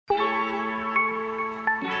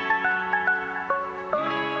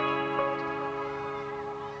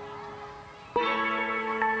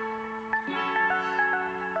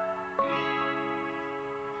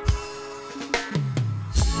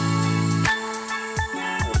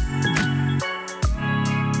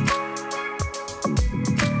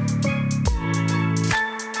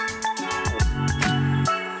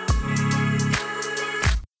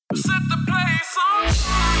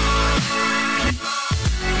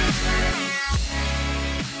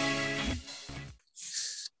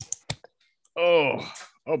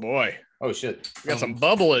Oh boy. Oh shit. We got some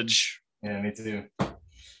bubblage. Yeah, me too. Oh,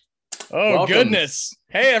 Welcome. goodness.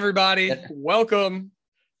 Hey, everybody. Welcome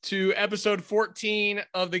to episode 14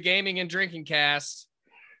 of the Gaming and Drinking Cast.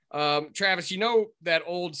 Travis, you know that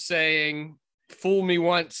old saying, fool me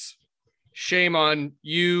once, shame on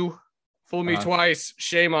you. Fool me twice,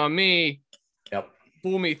 shame on me. Yep.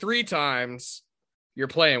 Fool me 3 times, you're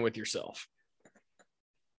playing with yourself.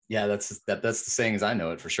 Yeah, that's the saying as I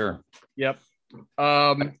know it for sure. Yep.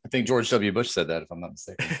 I think George W. Bush said that, if I'm not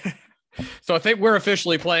mistaken. So I think we're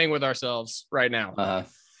officially playing with ourselves right now.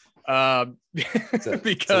 It's a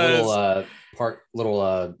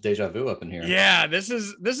little deja vu up in here. Yeah, this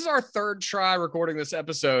is our third try recording this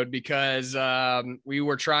episode because we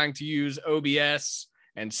were trying to use OBS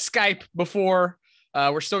and Skype before.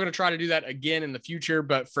 We're still going to try to do that again in the future,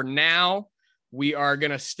 but for now we are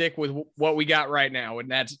going to stick with what we got right now, and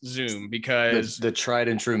that's Zoom, because the tried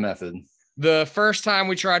and true method. The first time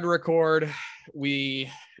we tried to record, we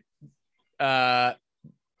had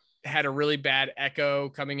a really bad echo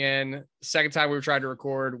coming in. The second time we tried to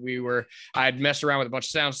record, I had messed around with a bunch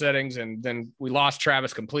of sound settings, and then we lost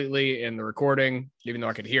Travis completely in the recording, even though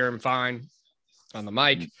I could hear him fine on the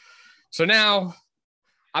mic. So now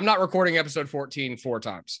I'm not recording episode 14 4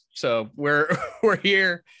 times. So we're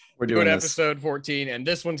here. We're doing episode 14, and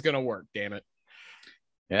this one's going to work. Damn it.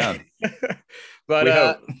 Yeah.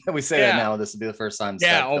 But we say that now. This will be the first time.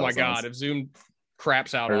 Yeah. Oh my God. If Zoom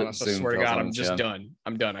craps out on us, I swear to God, I'm just done.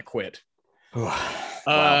 I'm done. I quit.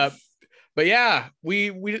 Wow. But yeah,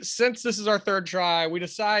 we since this is our third try, we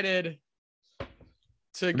decided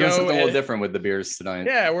to go something a little different with the beers tonight.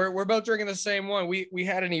 Yeah, we're both drinking the same one. We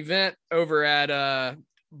had an event over at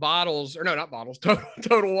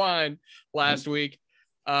Total Wine last week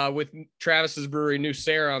with Travis's brewery, New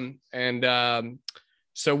Serum, and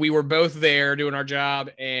so we were both there doing our job,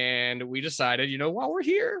 and we decided, while we're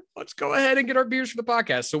here, let's go ahead and get our beers for the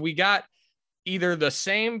podcast. So we got either the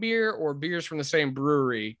same beer or beers from the same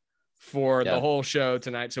brewery for the whole show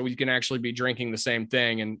tonight, so we can actually be drinking the same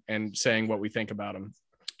thing and saying what we think about them.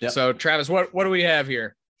 Yep. So Travis, what do we have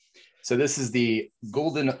here? So this is the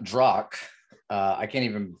Golden Draak. I can't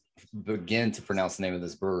even begin to pronounce the name of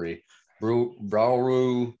this brewery.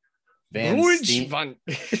 Brouwerij van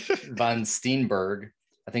Steenberg.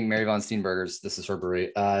 I think Mary von Steenberger's. This is her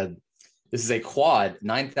brewery. This is a quad.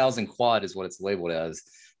 9,000 quad is what it's labeled as.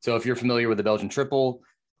 So if you're familiar with the Belgian triple,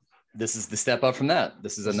 this is the step up from that.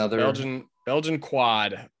 This is another Belgian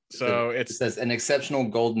quad. So it says an exceptional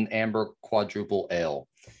golden amber quadruple ale.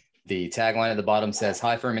 The tagline at the bottom says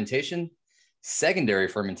high fermentation, secondary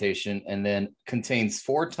fermentation, and then contains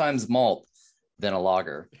 4 times malt than a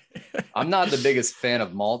lager. I'm not the biggest fan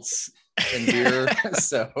of malts in beer,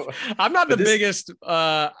 so I'm not the biggest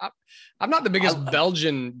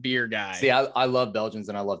Belgian beer guy. See, I love Belgians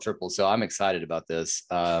and I love triples, so I'm excited about this.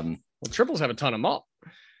 Well, triples have a ton of malt.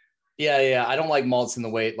 Yeah. I don't like malts in the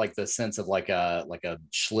way, like the sense of like a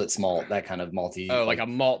Schlitz malt, that kind of malty. Oh, like a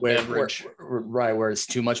malt beverage, right? Where it's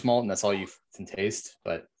too much malt and that's all you can taste.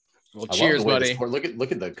 But well, cheers, buddy. Look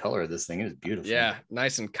at the color of this thing; it is beautiful. Yeah,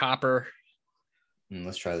 nice and copper.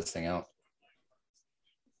 Let's try this thing out.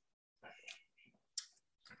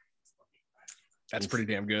 That's pretty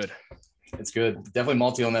damn good. It's good. Definitely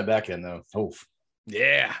malty on that back end, though. Oh,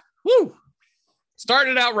 yeah. Woo.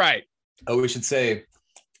 Started out right. Oh, we should say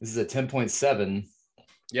this is a 10.7.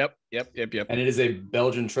 Yep. And it is a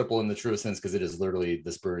Belgian triple in the truest sense, because it is literally,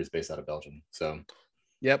 this brewery is based out of Belgium. So,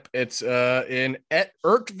 yep, it's in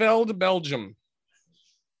Ertvelde, Belgium.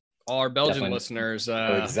 All our Belgian listeners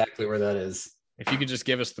know exactly where that is. If you could just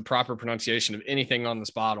give us the proper pronunciation of anything on this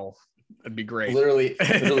bottle, that'd be great. Literally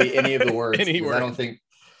any of the words. Any word.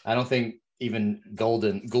 I don't think even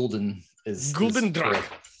golden is Golden Draak.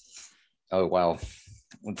 Oh wow.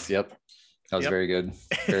 That was very good.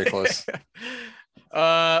 Very close.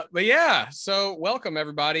 But yeah, so welcome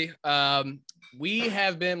everybody. We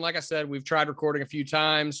have been, like I said, we've tried recording a few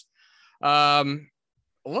times. A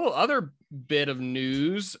little other bit of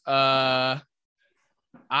news. I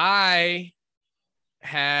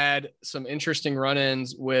had some interesting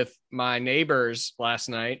run-ins with my neighbors last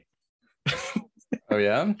night. Oh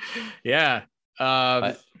yeah? Yeah.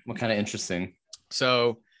 What kind of interesting?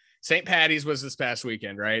 So St. Patty's was this past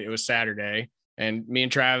weekend, right? It was Saturday, and me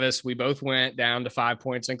and Travis, we both went down to 5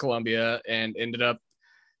 Points in Columbia and ended up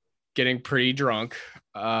getting pretty drunk.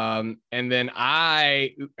 And then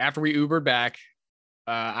after we Ubered back,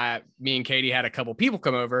 me and Katie had a couple people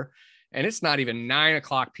come over, and it's not even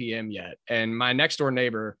 9:00 p.m. yet. And my next door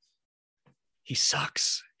neighbor, he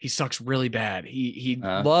sucks. He sucks really bad. He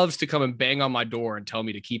loves to come and bang on my door and tell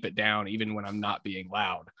me to keep it down, even when I'm not being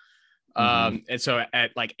loud. And so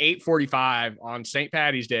at like 8:45 on St.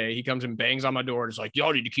 Patty's Day, he comes and bangs on my door. And it's like,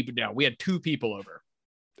 y'all need to keep it down. We had 2 people over.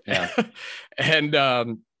 Yeah. And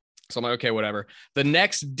so I'm like, okay, whatever. The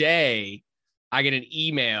next day, I get an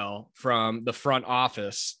email from the front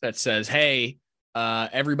office that says, hey,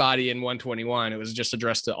 everybody in 121, it was just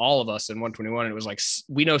addressed to all of us in 121. And it was like,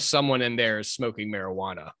 we know someone in there is smoking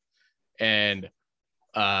marijuana. And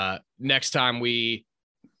next time we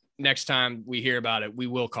hear about it, we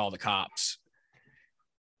will call the cops.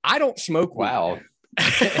 I don't smoke weed. Wow.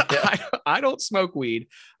 I don't smoke weed.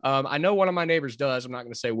 I know one of my neighbors does. I'm not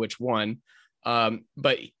going to say which one.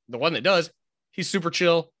 But the one that does, he's super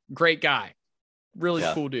chill, great guy, really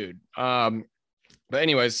cool dude. But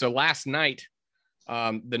anyways, so last night,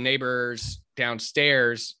 the neighbors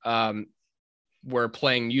downstairs were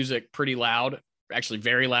playing music pretty loud, actually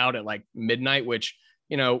very loud at like midnight, which,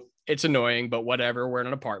 you know, it's annoying, but whatever. We're in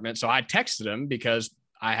an apartment. So I texted him because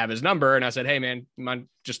I have his number and I said, hey man, you mind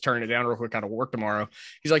just turning it down real quick? I gotta work tomorrow.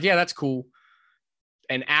 He's like, yeah, that's cool.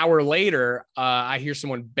 An hour later, I hear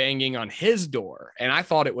someone banging on his door, and I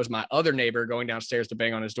thought it was my other neighbor going downstairs to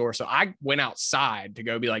bang on his door. So I went outside to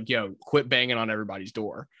go be like, yo, quit banging on everybody's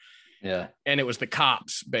door. Yeah. And it was the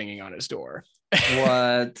cops banging on his door.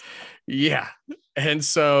 What? Yeah. And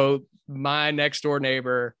so my next door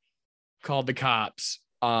neighbor called the cops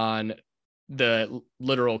on the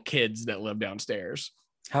literal kids that live downstairs.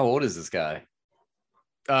 How old is this guy?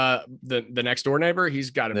 The next door neighbor, he's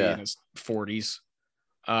got to be in his 40s.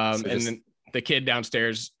 And then the kid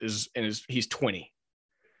downstairs he's 20.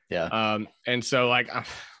 Yeah. And so like, oh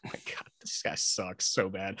my God, this guy sucks so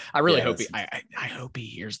bad. I really hope I hope he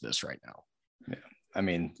hears this right now. Yeah. I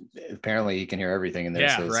mean, apparently he can hear everything in there.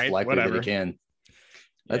 Yeah, so it's right? likely Whatever. that he can.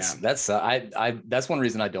 That's one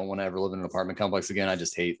reason I don't want to ever live in an apartment complex again. I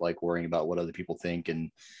just hate like worrying about what other people think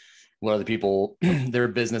and what other people, their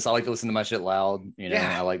business. I like to listen to my shit loud. You know,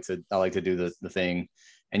 I like to do the thing.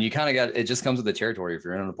 And you kind of it just comes with the territory. If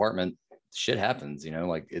you're in an apartment, shit happens, you know,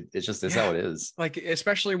 like it just is how it is. Like,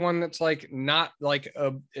 especially one that's like, not like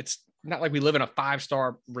it's not like we live in a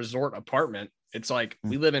 5-star resort apartment. It's like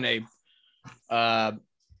we live in a,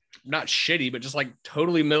 not shitty, but just like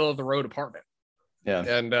totally middle of the road apartment. Yeah.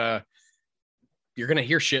 And you're going to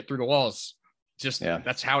hear shit through the walls. Just,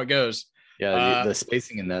 that's how it goes. Yeah. The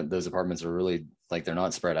spacing in those apartments are really like, they're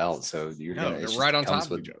not spread out. So they're right on top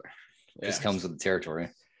of each other. Just comes with the territory.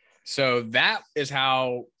 So that is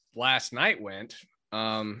how last night went.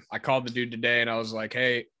 I called the dude today and I was like,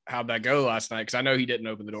 hey, how'd that go last night? Because I know he didn't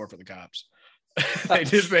open the door for the cops. they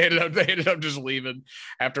ended up just leaving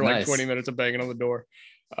after like 20 minutes of banging on the door.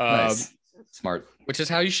 Nice. Smart. Which is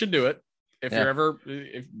how you should do it. If you're ever,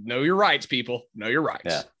 know your rights, people. Know your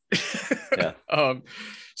rights. Yeah.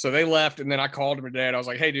 So they left, and then I called him today and I was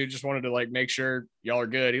like, hey dude, just wanted to like make sure y'all are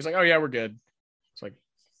good. He's like, oh yeah, we're good. It's like,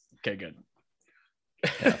 okay, good.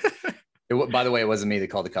 By the way, it wasn't me that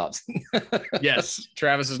called the cops. Yes,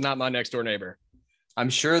 Travis is not my next door neighbor. I'm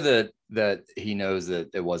sure that he knows that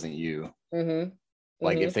it wasn't you.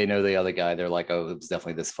 Like if they know the other guy, they're like, oh, it was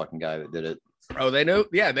definitely this fucking guy that did it. Oh, they know.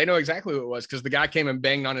 Yeah, they know exactly who it was because the guy came and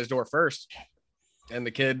banged on his door first, and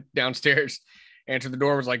the kid downstairs answered the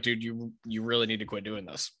door, was like, dude, you really need to quit doing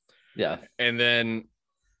this. Yeah. And then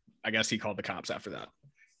I guess he called the cops after that.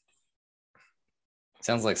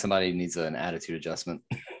 Sounds like somebody needs an attitude adjustment.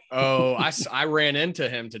 Oh, I ran into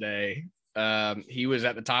him today. He was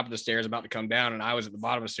at the top of the stairs about to come down, and I was at the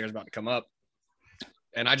bottom of the stairs about to come up.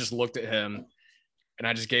 And I just looked at him, and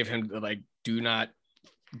I just gave him the, like, do not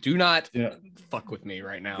fuck with me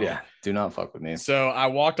right now. Yeah, do not fuck with me. So I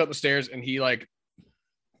walked up the stairs, and he like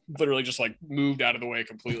literally just like moved out of the way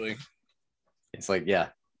completely. It's like, yeah,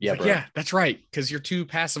 like, bro. Yeah, that's right, because you're too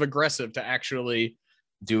passive aggressive to actually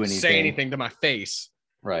say anything to my face.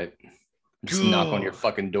 Right. Just knock on your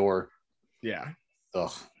fucking door. Yeah.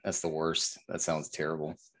 Ugh, that's the worst. That sounds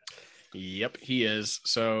terrible. Yep, he is.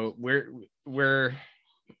 So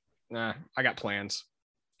I got plans.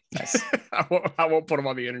 Nice. I won't put them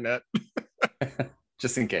on the internet.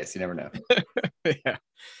 Just in case, you never know. Yeah.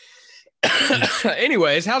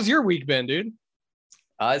 Anyways, how's your week been, dude?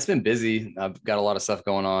 It's been busy. I've got a lot of stuff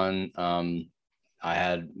going on.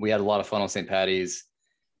 We had a lot of fun on St. Patty's,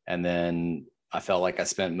 and then I felt like I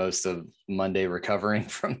spent most of Monday recovering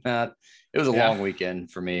from that. It was a long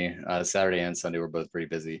weekend for me. Saturday and Sunday were both pretty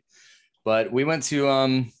busy, but we went to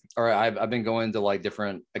I've been going to like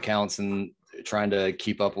different accounts and trying to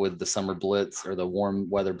keep up with the summer blitz, or the warm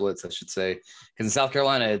weather blitz, I should say. Because in South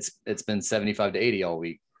Carolina, it's been 75 to 80 all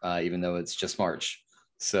week, even though it's just March.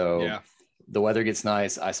 So the weather gets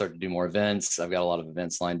nice. I start to do more events. I've got a lot of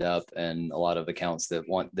events lined up and a lot of accounts that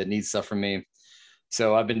need stuff from me.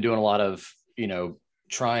 So I've been doing a lot of,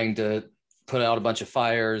 trying to put out a bunch of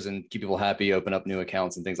fires and keep people happy, open up new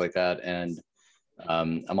accounts and things like that. And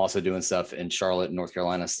I'm also doing stuff in Charlotte, North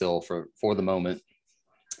Carolina still for the moment.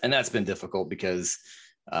 And that's been difficult because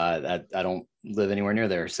I don't live anywhere near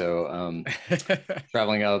there. So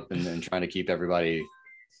traveling up and trying to keep everybody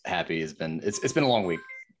happy has been, it's been a long week.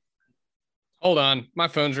 Hold on. My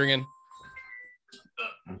phone's ringing.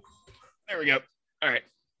 There we go. All right.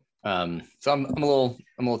 So I'm a little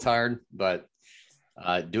tired, but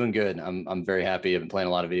doing good. I'm very happy. I've been playing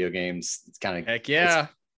a lot of video games. It's kind of, heck yeah,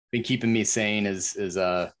 it's been keeping me sane is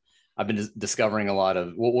I've been discovering a lot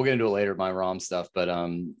of, we'll get into it later, my ROM stuff, but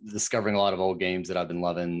discovering a lot of old games that I've been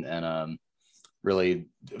loving, and really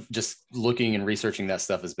just looking and researching that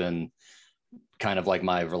stuff has been kind of like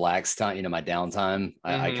my relaxed time, my downtime.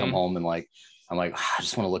 I come home and I'm like, I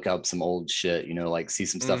just want to look up some old shit, like see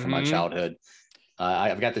some stuff from my childhood.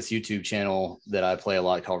 I've got this YouTube channel that I play a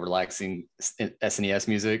lot called Relaxing SNES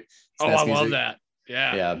Music. Oh, I love that.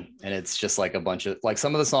 Yeah. Yeah. And it's just like a bunch of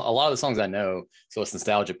some of the a lot of the songs I know. So it's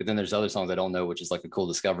nostalgic, but then there's other songs I don't know, which is like a cool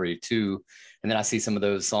discovery too. And then I see some of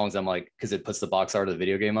those songs. I'm like, cause it puts the box art of the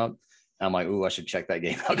video game up. And I'm like, ooh, I should check that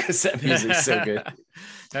game out because that music's so good.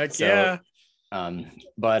 Heck yeah.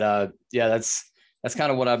 Yeah, that's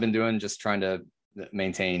kind of what I've been doing. Just trying to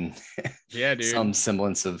maintain some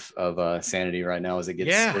semblance of sanity right now as it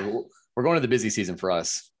gets, we're going to the busy season for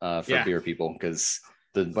us, for beer people, because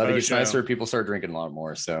the weather gets nicer, people start drinking a lot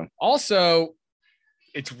more. So also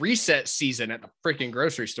it's reset season at the freaking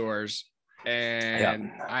grocery stores,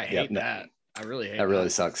 and I hate that. I really hate that. Really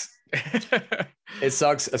sucks. It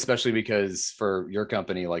sucks, especially because for your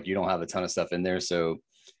company, like you don't have a ton of stuff in there, so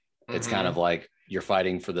it's kind of like you're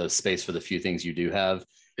fighting for the space for the few things you do have.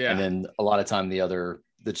 And then a lot of time the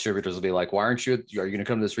distributors will be like, why aren't you, are you going to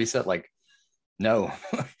come to this reset? Like, no,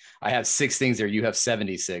 I have 6 things there. You have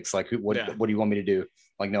 76. Like, what do you want me to do?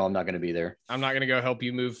 Like, no, I'm not going to be there. I'm not going to go help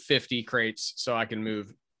you move 50 crates so I can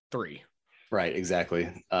move 3. Right. Exactly.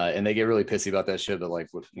 And they get really pissy about that shit, but like,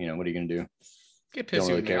 what are you going to do? Get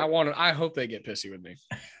pissy with me. I hope they get pissy with me.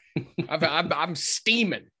 I'm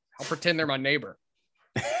steaming. I'll pretend they're my neighbor.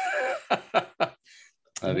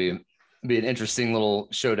 That'd be an interesting little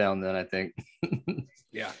showdown then, I think.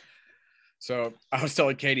 Yeah. So I was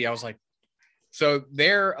telling Katie, I was like, so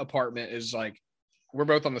their apartment is like, we're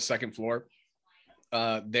both on the 2nd floor.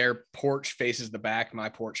 Their porch faces the back. My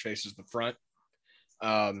porch faces the front.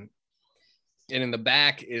 And in the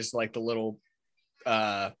back is like the little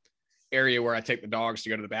area where I take the dogs to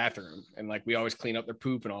go to the bathroom. And like, we always clean up their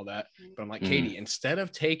poop and all that. But I'm like, Katie, instead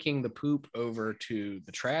of taking the poop over to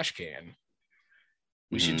the trash can,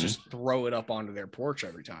 we should just throw it up onto their porch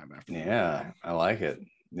every time after. Yeah, I like it.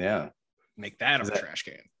 Yeah. Make that a trash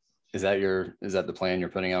can. Is that the plan you're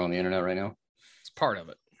putting out on the internet right now? It's part of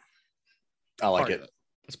it. I like it.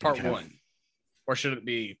 It's part 1. Or should it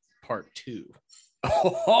be part 2?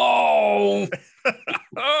 Oh.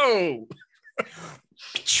 Oh.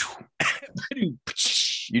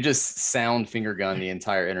 You just sound finger gun the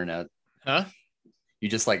entire internet. Huh? You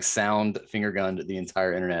just like sound finger gunned the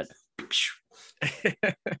entire internet.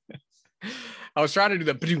 I was trying to do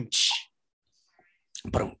the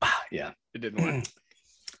yeah, it didn't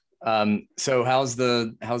work. So how's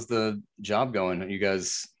the job going? Are you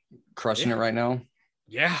guys crushing it right now?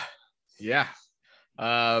 Yeah.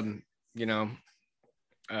 I don't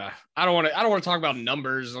want to talk about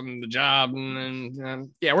numbers on the job, and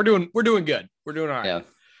we're doing good. We're doing all right.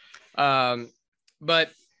 Yeah. But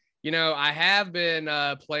I have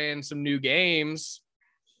been playing some new games.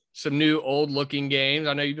 Some new old looking games.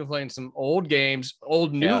 I know you've been playing some old games,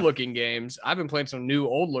 new looking games. I've been playing some new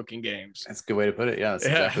old looking games. That's a good way to put it. Yeah, that's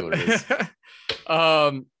exactly what it is.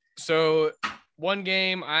 So one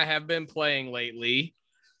game I have been playing lately.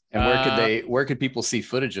 And where could people see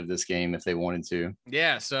footage of this game if they wanted to?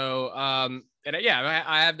 Yeah. So, I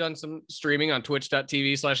have done some streaming on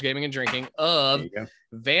twitch.tv/gaming and drinking of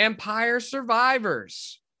Vampire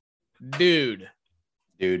Survivors. Dude,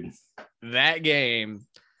 that game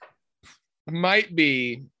might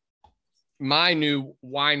be my new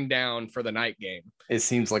wind down for the night game. It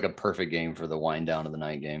seems like a perfect game for the wind down of the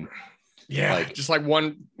night game. Yeah, just like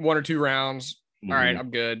one or 2 rounds. All right, I'm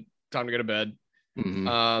good. Time to go to bed.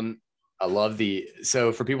 I love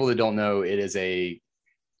so for people that don't know, it is I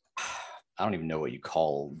don't even know what you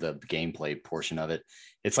call the gameplay portion of it.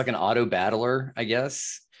 It's like an auto battler, I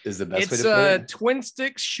guess, is the best way to put it. It's a twin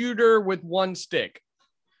stick shooter with 1 stick.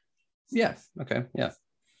 Yeah. Okay. Yeah.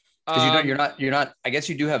 Because you're not. I guess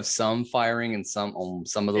you do have some firing and some on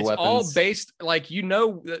some of the weapons. All based,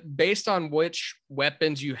 based on which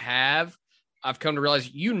weapons you have. I've come to realize,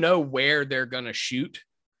 you know, where they're going to shoot.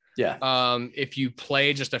 Yeah. If you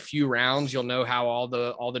play just a few rounds, you'll know how all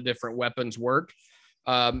the different weapons work.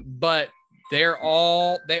 But they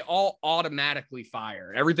all automatically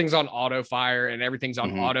fire. Everything's on auto fire and everything's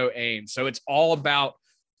on auto aim. So it's all about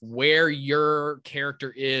where your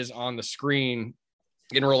character is on the screen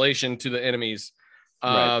in relation to the enemies.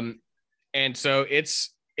 Right. And so it's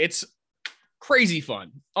crazy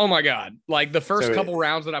fun. Oh my God. Like the first couple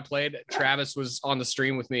rounds that I played, Travis was on the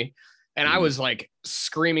stream with me and I was like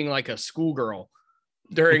screaming like a schoolgirl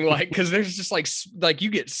during like, because there's just like you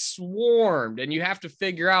get swarmed and you have to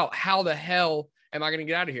figure out how the hell am I going to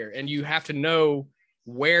get out of here? And you have to know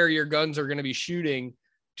where your guns are going to be shooting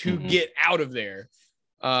to get out of there.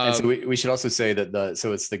 And so we should also say that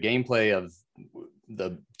so it's the gameplay of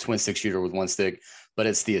the twin stick shooter with one stick, but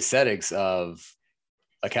it's the aesthetics of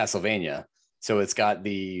a Castlevania. So it's got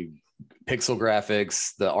the pixel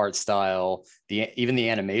graphics, the art style, even the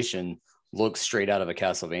animation looks straight out of a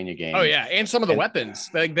Castlevania game. Oh yeah, and some of the weapons.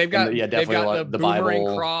 They've got the boomerang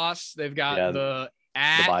Bible, cross. They've got the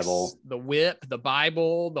axe, the Bible, the whip, the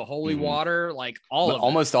Bible, the holy water. Like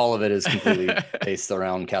almost all of it is completely based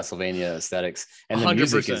around Castlevania aesthetics, and the 100%.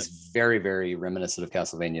 Music is very, very reminiscent of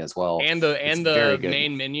Castlevania as well. And the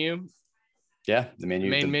main menu. Yeah, the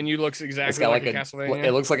menu looks exactly like a Castlevania.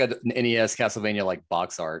 It looks like an NES Castlevania like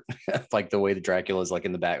box art, like the way the Dracula is like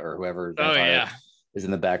in the back, or whoever is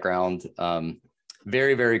in the background.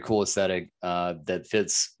 Very, very cool aesthetic that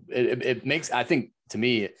fits. It makes, I think, to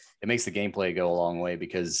me, it makes the gameplay go a long way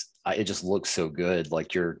because it just looks so good.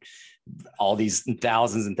 Like you're all these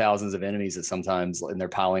thousands and thousands of enemies that sometimes, and they're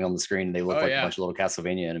piling on the screen and they look like a bunch of little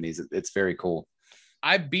Castlevania enemies. It's very cool.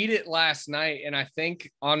 I beat it last night, and I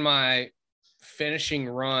think on my finishing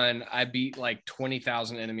run, I beat like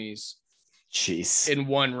 20,000 enemies. Jeez. In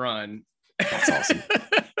one run. That's awesome.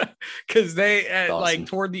 Because they like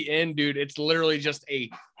toward the end, dude, it's literally just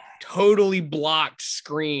a totally blocked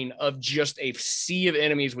screen of just a sea of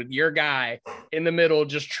enemies with your guy in the middle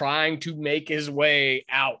just trying to make his way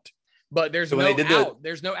out. But there's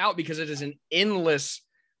there's no out because it is an endless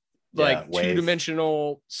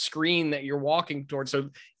two-dimensional screen that you're walking towards.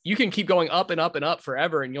 So you can keep going up and up and up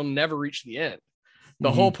forever and you'll never reach the end.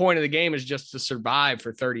 The whole point of the game is just to survive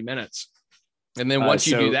for 30 minutes. And then once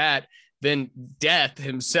you do that, then Death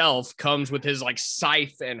himself comes with his like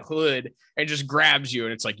scythe and hood and just grabs you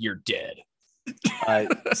and it's like, you're dead.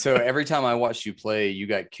 So every time I watched you play, you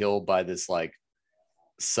got killed by this like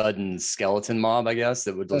sudden skeleton mob, I guess,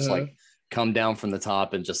 that would just like come down from the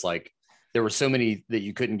top and just like, there were so many that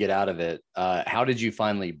you couldn't get out of it. How did you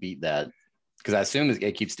finally beat that? Because I assume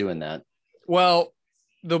it keeps doing that. Well,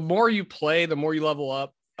 the more you play, the more you level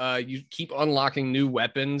up. You keep unlocking new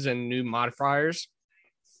weapons and new modifiers.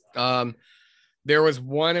 There was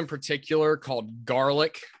one in particular called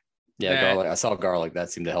Garlic. Yeah, Garlic. I saw Garlic.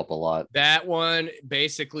 That seemed to help a lot. That one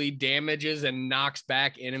basically damages and knocks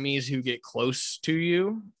back enemies who get close to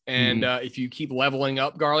you. And if you keep leveling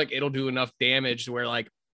up Garlic, it'll do enough damage to where like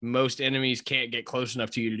most enemies can't get close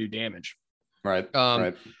enough to you to do damage. Right.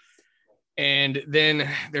 And then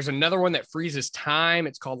there's another one that freezes time.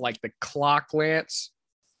 It's called like the Clock Lance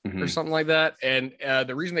or something like that. And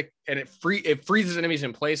the reason it freezes enemies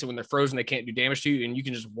in place, and when they're frozen, they can't do damage to you, and you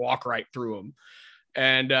can just walk right through them.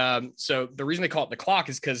 And so the reason they call it the clock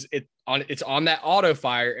is because it's on that auto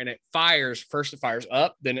fire, and it fires first. It fires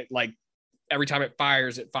up, then it like every time it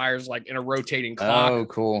fires like in a rotating clock. Oh,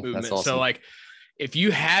 cool! Movement. That's awesome. So like, if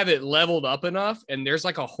you have it leveled up enough and there's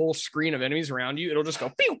like a whole screen of enemies around you, it'll just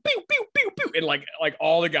go pew, pew, pew, pew, pew. And like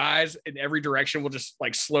all the guys in every direction will just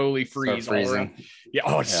like slowly freeze all around. Yeah.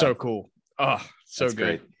 Oh, it's so cool. Oh, so that's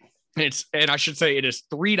good. Great. And I should say it is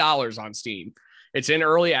 $3 on Steam. It's in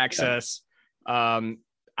early access. I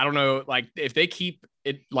don't know, like if they keep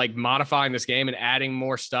it like modifying this game and adding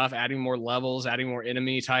more stuff, adding more levels, adding more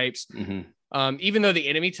enemy types, even though the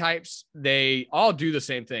enemy types, they all do the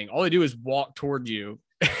same thing. All they do is walk toward you.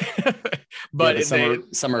 But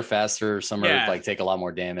some are faster, some are like take a lot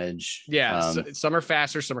more damage. Yeah, some are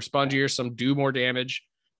faster, some are spongier, some do more damage.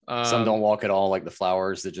 Some don't walk at all, like the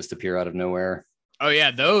flowers that just appear out of nowhere. Oh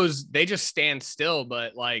yeah, those they just stand still,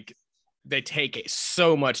 but like they take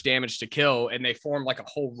so much damage to kill, and they form like a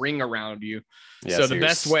whole ring around you. Yeah, so the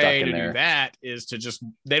best way to do that is to just,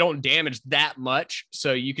 they don't damage that much,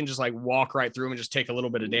 so you can just like walk right through them and just take a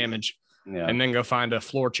little bit of damage, and then go find a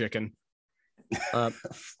floor chicken.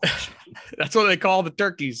 That's what they call the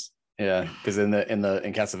turkeys. Yeah, because in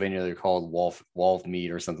Castlevania they're called wolf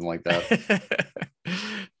meat or something like that.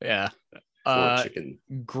 Yeah. Chicken.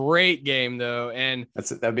 Great game though, and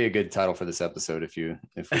that'd be a good title for this episode if we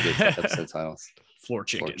did episode titles. Floor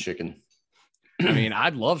chicken. I mean,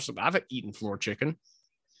 I'd love some. I've eaten floor chicken.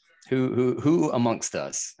 Who amongst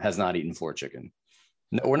us has not eaten floor chicken?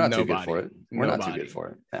 No, we're not too good for it. We're not too good for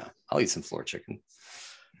it. Yeah, I'll eat some floor chicken.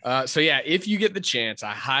 So yeah, if you get the chance,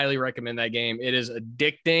 I highly recommend that game. It is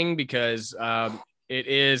addicting because it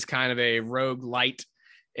is kind of a rogue light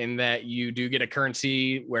in that you do get a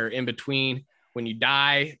currency where in between when you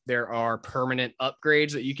die, there are permanent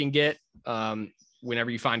upgrades that you can get whenever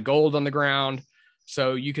you find gold on the ground.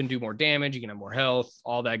 So you can do more damage, you can have more health,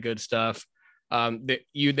 all that good stuff.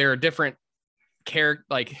 There are different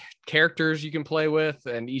characters you can play with,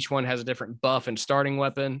 and each one has a different buff and starting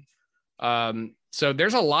weapon. So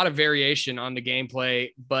there's a lot of variation on the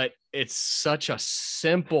gameplay, but it's such a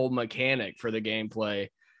simple mechanic for the gameplay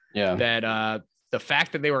that the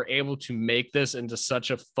fact that they were able to make this into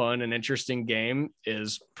such a fun and interesting game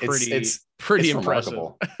is pretty impressive.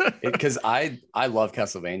 Because I love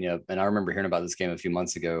Castlevania, and I remember hearing about this game a few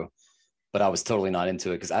months ago, but I was totally not into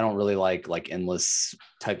it because I don't really like endless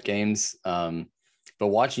type games. But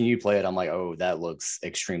watching you play it, I'm like, oh, that looks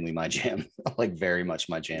extremely my jam, like very much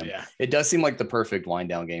my jam. Yeah. It does seem like the perfect wind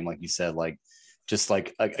down game, like you said, like just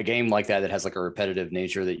like a game like that has like a repetitive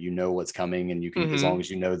nature that you know what's coming, and you can as long as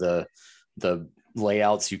you know the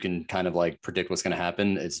layouts, you can kind of like predict what's going to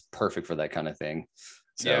happen. It's perfect for that kind of thing.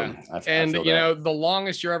 So yeah, and you know, the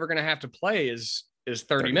longest you're ever going to have to play is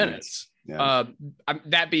 30 minutes. Yeah.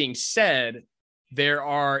 That being said,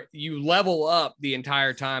 you level up the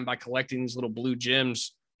entire time by collecting these little blue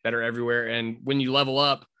gems that are everywhere. And when you level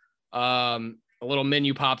up, a little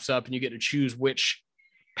menu pops up and you get to choose which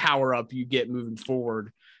power up you get moving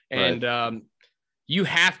forward. And you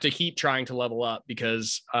have to keep trying to level up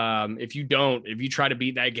because if you try to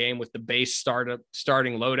beat that game with the base starting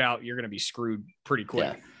loadout, you're going to be screwed pretty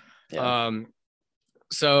quick. Yeah.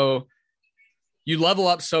 So you level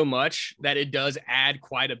up so much that it does add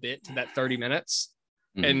quite a bit to that 30 minutes.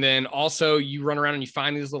 Mm-hmm. And then also you run around and you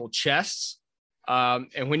find these little chests.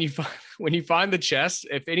 And when you find the chests,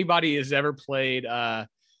 if anybody has ever played, what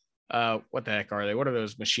the heck are they? What are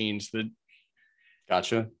those machines?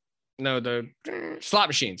 Gotcha. No, the slot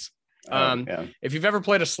machines. If you've ever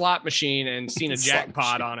played a slot machine and seen a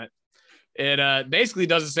jackpot on it, it basically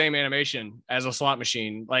does the same animation as a slot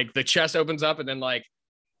machine. Like the chest opens up and then like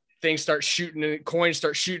things start shooting, coins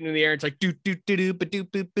start shooting in the air. It's like do do do do do do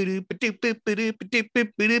do do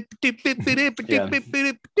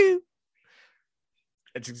do.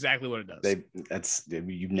 It's exactly what it does.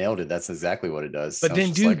 You nailed it. That's exactly what it does. But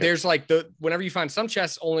then, dude, there's whenever you find some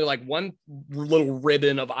chests, only like one little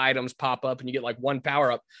ribbon of items pop up and you get like one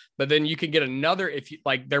power up. But then you can get another if you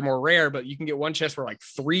like, they're more rare, but you can get one chest where like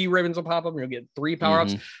 3 ribbons will pop up and you'll get 3 power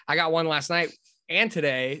ups. I got one last night and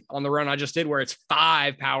today on the run I just did where it's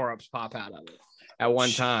 5 power ups pop out of it at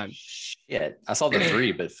one time. Yeah, I saw the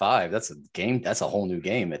 3, but 5. That's a game. That's a whole new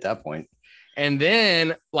game at that point. And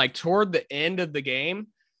then like toward the end of the game,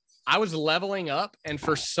 I was leveling up and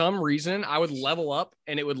for some reason I would level up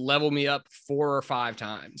and it would level me up 4 or 5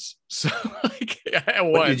 times. So like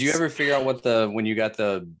did you ever figure out when you got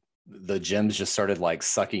the gems just started like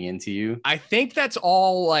sucking into you? I think that's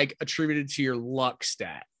all like attributed to your luck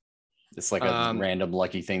stat. It's like a random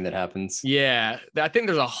lucky thing that happens. Yeah. I think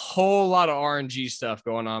there's a whole lot of RNG stuff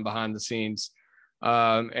going on behind the scenes.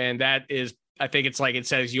 And that is, I think it's like it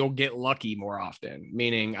says you'll get lucky more often,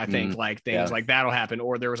 meaning I think like things like that'll happen.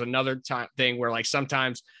 Or there was another thing where like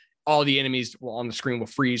sometimes all the enemies on the screen will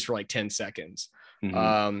freeze for like 10 seconds.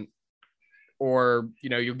 Or, you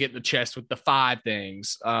know, you'll get the chest with the 5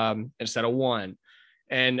 things instead of 1.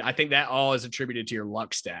 And I think that all is attributed to your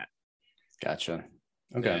luck stat. Gotcha.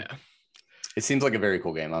 Okay. Yeah. It seems like a very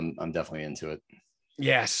cool game. I'm definitely into it.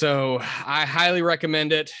 Yeah. So I highly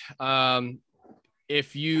recommend it.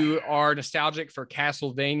 If you are nostalgic for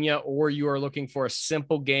Castlevania or you are looking for a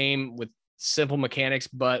simple game with simple mechanics,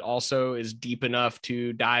 but also is deep enough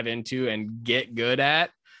to dive into and get good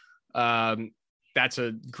at, that's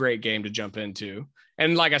a great game to jump into.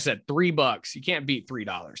 And like I said, $3, you can't beat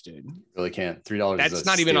 $3, dude. Really can't. $3. That's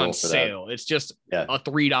not even on sale. It's just a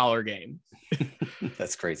 $3 game.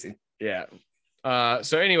 That's crazy. Yeah.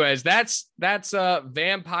 So anyways, that's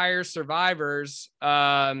Vampire Survivors.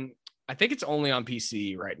 I think it's only on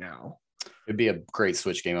PC right now. It'd be a great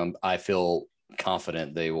Switch game. I feel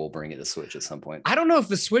confident they will bring it to Switch at some point. I don't know if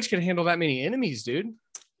the Switch can handle that many enemies, dude.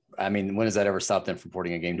 I mean, when does that ever stop them from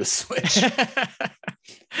porting a game to Switch? Do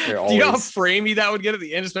you know how framey that would get at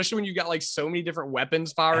the end, especially when you got like so many different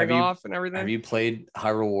weapons firing off and everything? Have you played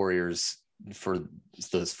Hyrule Warriors for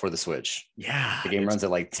the Switch? Yeah. The game runs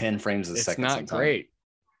at like 10 frames a second. It's not great.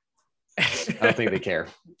 I don't think they care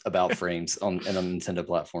about frames on a Nintendo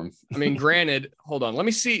platform. I mean, granted, hold on. Let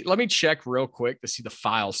me check real quick to see the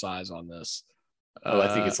file size on this.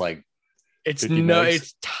 I think it's like it's 50 megs.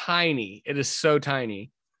 It's tiny. It is so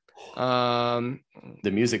tiny. The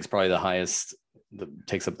music's probably the highest that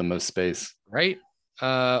takes up the most space. Right?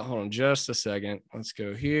 Hold on just a second. Let's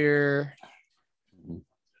go here.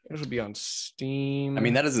 This will be on Steam. I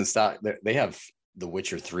mean, that doesn't stop. They have The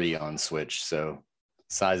Witcher 3 on Switch, so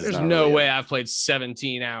size There's is not no really way I've played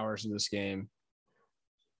 17 hours in this game.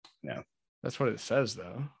 No. That's what it says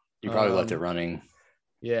though. You probably left it running.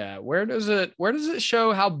 Yeah. Where does it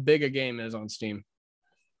show how big a game is on Steam?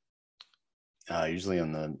 Usually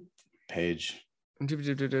on the page.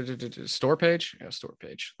 Store page? Yeah, store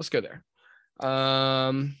page. Let's go there.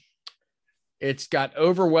 It's got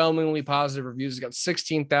overwhelmingly positive reviews. It's got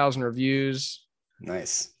 16,000 reviews.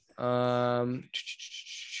 Nice. I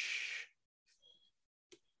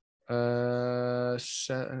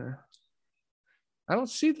don't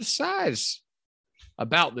see the size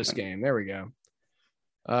about this game. There we go.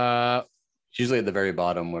 It's usually at the very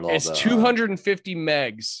bottom with all it's 250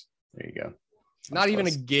 megs. There you go. Not even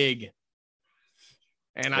a gig.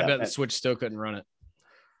 And I bet the Switch still couldn't run it.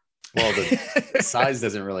 Well, the size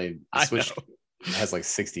doesn't really. The Switch has like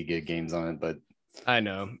 60 gig games on it, but I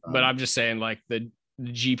know. But I'm just saying, like the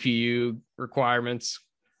GPU requirements.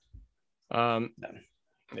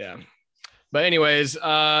 Yeah. But anyways,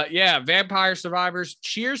 Vampire Survivors.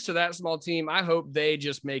 Cheers to that small team. I hope they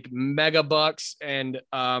just make mega bucks, and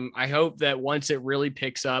I hope that once it really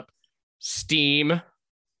picks up steam,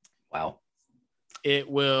 wow, it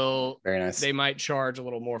will. Very nice. They might charge a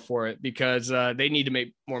little more for it because they need to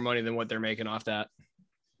make more money than what they're making off that.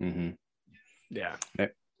 Mm-hmm. Yeah.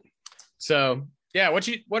 Okay. So yeah, what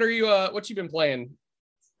you been playing?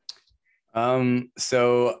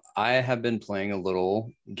 So I have been playing a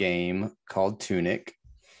little game called Tunic,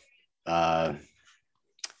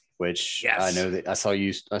 which I know that I saw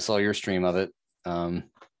your stream of it.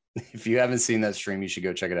 If you haven't seen that stream, you should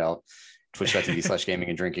go check it out. Twitch.tv/gaming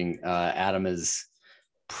and drinking. Adam is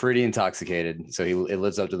pretty intoxicated, so it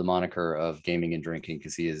lives up to the moniker of gaming and drinking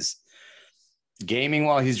because he is gaming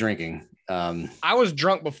while he's drinking. I was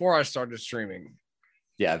drunk before I started streaming.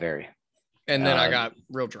 Yeah, very. And then I got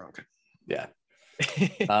real drunk. Yeah.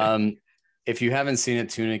 If you haven't seen it,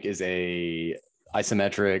 Tunic is a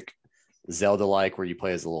isometric Zelda-like where you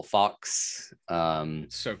play as a little fox.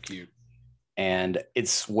 So cute. And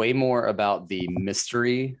it's way more about the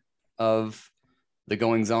mystery of the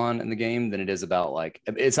goings on in the game than it is about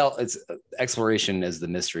it's exploration is the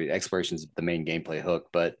mystery. Exploration is the main gameplay hook,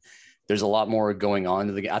 but there's a lot more going on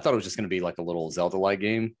to the game. I thought it was just going to be like a little Zelda-like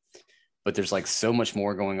game, but there's like so much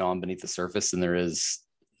more going on beneath the surface than there is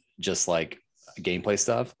just like gameplay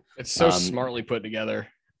stuff. It's so smartly put together.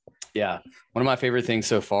 Yeah. One of my favorite things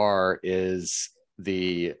so far is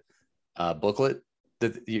the booklet,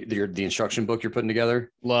 the instruction book you're putting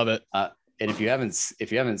together. Love it. And if you haven't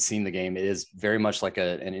seen the game, it is very much like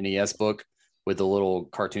an NES book with the little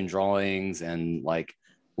cartoon drawings and like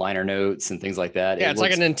liner notes and things like that. Yeah, it's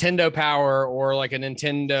like a Nintendo Power or like a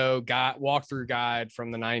Nintendo walkthrough guide from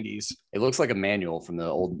the 90s. It looks like a manual from the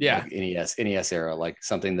old NES era, like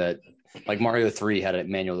something that like Mario 3 had a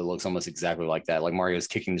manual that looks almost exactly like that. Like Mario's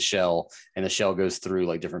kicking the shell and the shell goes through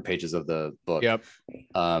like different pages of the book. Yep.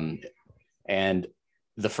 And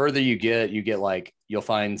the further you get like, you'll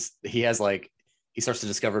find he starts to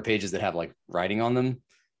discover pages that have like writing on them.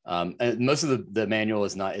 And most of the manual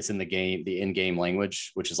it's in the in-game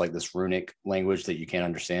language, which is like this runic language that you can't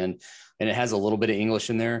understand. And it has a little bit of English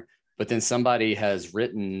in there, but then somebody has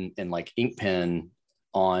written in like ink pen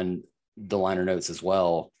on the liner notes as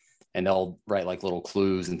well. And they'll write like little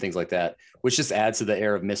clues and things like that, which just adds to the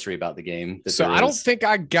air of mystery about the game. So I don't think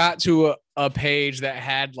I got to a page that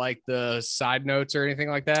had like the side notes or anything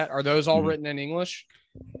like that. Are those all written in English?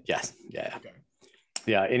 Yes. Yeah. Okay.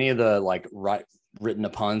 Yeah. Any of the like written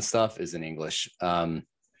upon stuff is in English.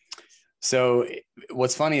 So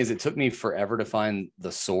what's funny is it took me forever to find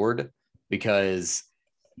the sword because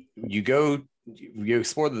you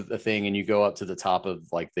explore the thing and you go up to the top of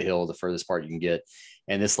like the hill, the furthest part you can get.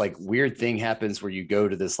 And this like weird thing happens where you go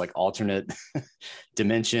to this like alternate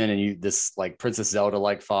dimension and this like Princess Zelda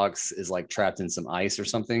like fox is like trapped in some ice or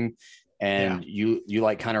something. And you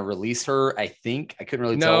like kind of release her. I think I couldn't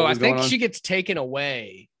really tell. No, I think she gets taken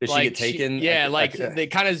away. Did she get taken? They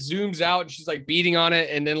kind of zooms out and she's like beating on it.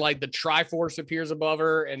 And then like the Triforce appears above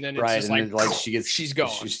her. And then it's just she's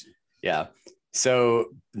gone. Yeah. So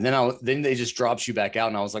then they just drops you back out.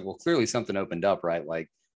 And I was like, well, clearly something opened up, right? Like,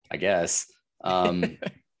 I guess.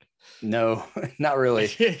 No, not really.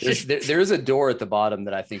 There is a door at the bottom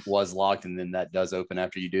that I think was locked, and then that does open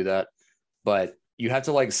after you do that. But you have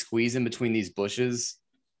to like squeeze in between these bushes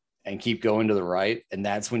and keep going to the right. And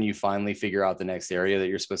that's when you finally figure out the next area that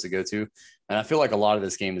you're supposed to go to. And I feel like a lot of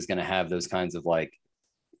this game is going to have those kinds of like,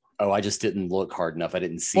 oh, I just didn't look hard enough. I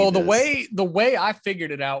didn't see. Well, the way I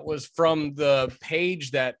figured it out was from the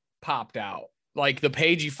page that popped out, like the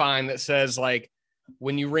page you find that says like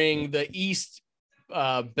when you ring the east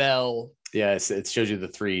bell. Yeah, it shows you the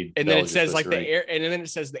three, and then it says like and then it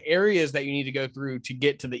says the areas that you need to go through to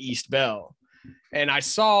get to the east bell. And I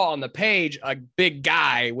saw on the page a big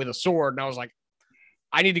guy with a sword, and I was like,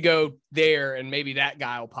 I need to go there, and maybe that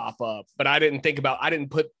guy will pop up. But I didn't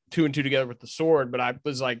put 2 and 2 together with the sword. But I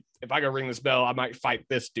was like, if I go ring this bell, I might fight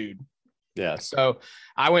this dude. Yeah. So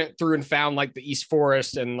I went through and found like the East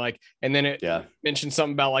Forest, and then it mentioned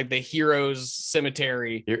something about like the Heroes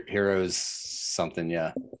Cemetery. Heroes something,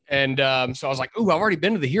 yeah. And so I was like, "Ooh, I've already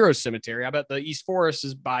been to the Heroes Cemetery. I bet the East Forest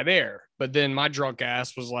is by there." But then my drunk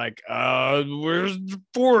ass was like, "Where's the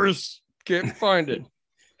forest? Can't find it."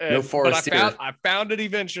 No forest but I found it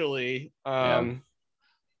eventually.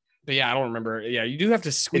 But yeah, I don't remember. Yeah, you do have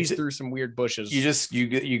to squeeze through some weird bushes.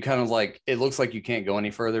 You kind of like, it looks like you can't go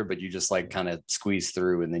any further, but you just like kind of squeeze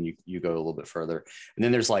through, and then you go a little bit further. And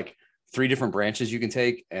then there's like 3 different branches you can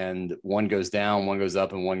take, and one goes down, one goes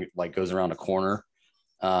up, and one like goes around a corner.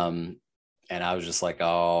 And I was just like,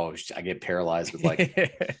 oh, I get paralyzed with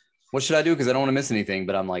like, what should I do? Because I don't want to miss anything.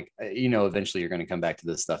 But I'm like, eventually you're going to come back to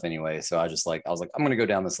this stuff anyway. So I was like, I'm going to go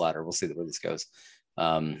down this ladder. We'll see where this goes.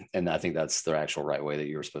 And I think that's the actual right way that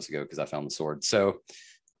you were supposed to go, because I found the sword. So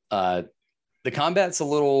the combat's a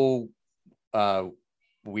little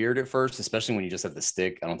weird at first, especially when you just have the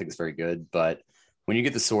stick. I don't think it's very good. But when you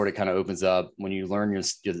get the sword, it kind of opens up. When you learn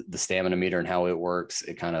the stamina meter and how it works,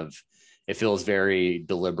 it feels very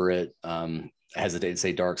deliberate. I hesitate to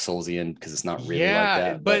say Dark Soulsian because it's not really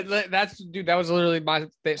like that. But that was literally my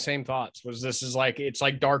same thoughts. It's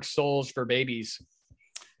like Dark Souls for babies.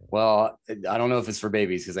 Well, I don't know if it's for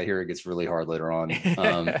babies because I hear it gets really hard later on.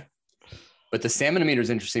 But the stamina meter is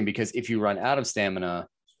interesting because if you run out of stamina,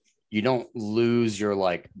 you don't lose your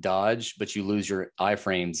like dodge, but you lose your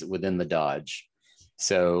iframes within the dodge.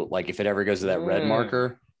 So like if it ever goes to that red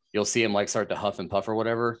marker, you'll see him like start to huff and puff or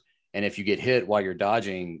whatever. And if you get hit while you're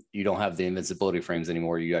dodging, you don't have the invincibility frames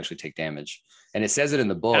anymore. You actually take damage. And it says it in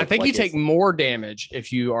the book. And I think you take more damage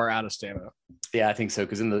if you are out of stamina. Yeah, I think so.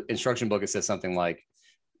 Because in the instruction book, it says something like,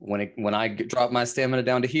 when I drop my stamina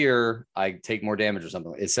down to here, I take more damage or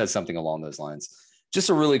something. It says something along those lines. Just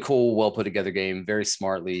a really cool, well put together game. Very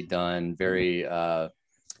smartly done. Very,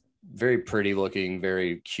 very pretty looking.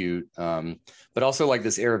 Very cute. But also like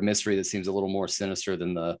this air of mystery that seems a little more sinister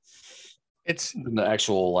than the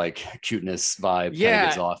actual like cuteness vibe. Yeah,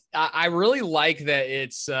 gets off. I really like that.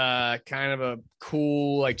 It's kind of a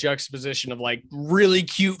cool like juxtaposition of like really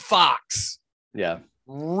cute fox. Yeah.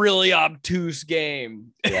 Really obtuse game.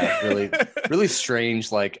 Yeah, really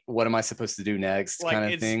strange. Like, what am I supposed to do next? Like,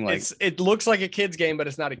 kind of thing. Like, it looks like a kid's game, but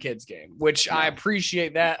it's not a kid's game. Which I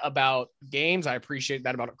appreciate that about games. I appreciate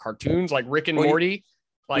that about cartoons, like Rick and Morty.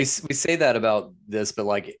 Like we say that about this, but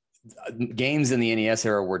like games in the NES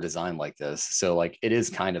era were designed like this, so like it is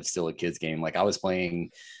kind of still a kid's game. Like I was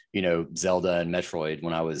playing, Zelda and Metroid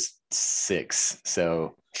when I was 6,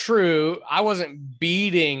 so. True. I wasn't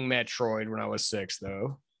beating Metroid when I was 6,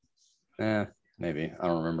 though. Maybe. I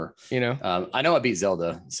don't remember. I know I beat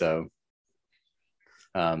Zelda, so.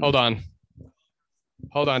 Hold on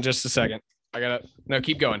just a second.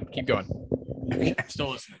 Keep going. I'm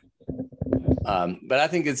still listening. But I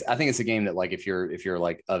think it's a game that like if you're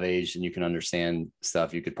like of age and you can understand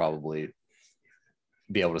stuff, you could probably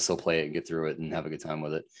be able to still play it and get through it and have a good time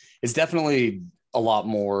with it. It's definitely a lot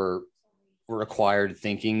more required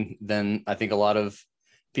thinking than I think a lot of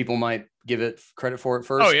people might give it credit for at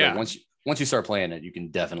first. Oh yeah. But once you start playing it, you can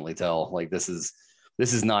definitely tell like this is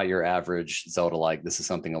not your average Zelda. Like this is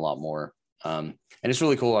something a lot more. And it's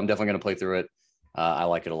really cool. I'm definitely going to play through it. I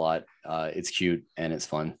like it a lot. It's cute and it's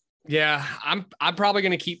fun. Yeah, I'm probably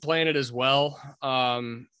going to keep playing it as well.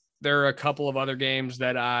 There are a couple of other games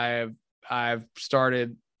that I've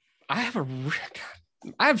started. I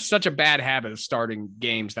have such a bad habit of starting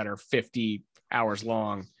games that are 50 hours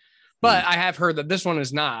long, but I have heard that this one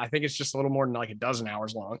is not. I think it's just a little more than like a dozen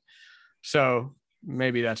hours long. So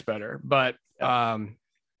maybe that's better. But I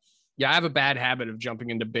have a bad habit of jumping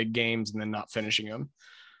into big games and then not finishing them.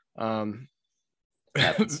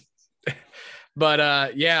 But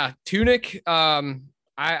Tunic,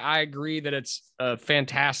 I agree that it's a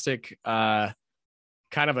fantastic kind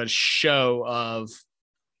of a show of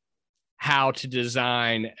how to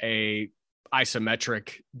design a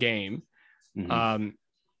isometric game.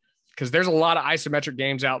 Because there's a lot of isometric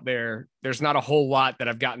games out there. There's not a whole lot that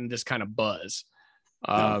have gotten this kind of buzz.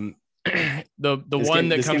 No. The one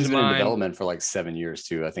that comes to mind, in development for like 7 years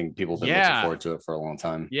too. I think people have been looking forward to it for a long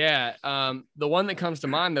time. Yeah. The one that comes to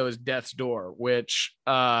mind though is Death's Door, which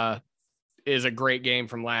is a great game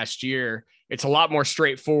from last year. It's a lot more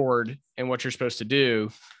straightforward in what you're supposed to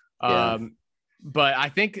do. But I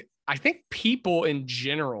think people in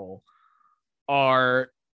general are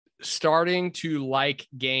starting to like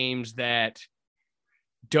games that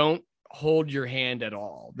don't hold your hand at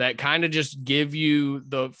all, that kind of just give you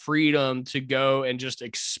the freedom to go and just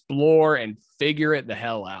explore and figure it the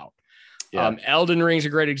hell out. Elden Ring's a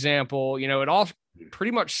great example. You know, it all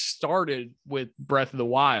pretty much started with Breath of the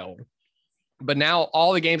Wild, but now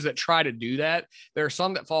all the games that try to do that, there are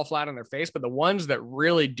some that fall flat on their face, but the ones that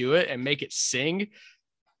really do it and make it sing,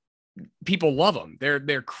 people love them.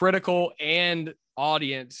 They're critical and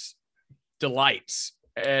audience delights.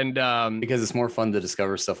 And because it's more fun to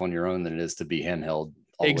discover stuff on your own than it is to be handheld.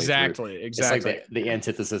 Exactly. It's like the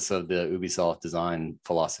antithesis of the Ubisoft design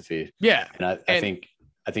philosophy. Yeah. And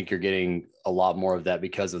I think you're getting a lot more of that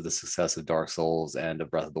because of the success of Dark Souls and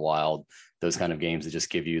of Breath of the Wild. Those kind of games that just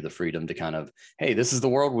give you the freedom to kind of, hey, this is the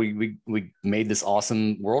world. We made this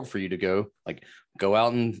awesome world for you to go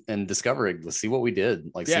out and discover it. Let's see what we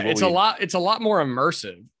did. It's a lot more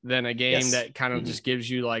immersive than a game that kind of just gives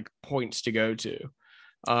you like points to go to.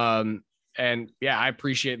 And yeah, I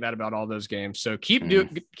appreciate that about all those games. So keep doing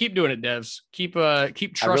it, devs. Keep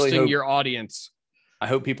trusting your audience. I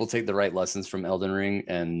hope people take the right lessons from Elden Ring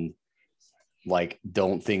and like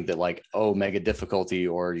don't think that like, oh, mega difficulty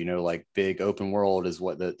or like big open world is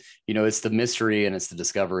what it's the mystery and it's the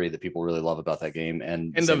discovery that people really love about that game,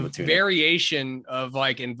 and the variation of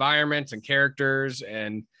like environments and characters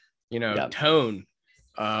and tone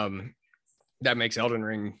that makes Elden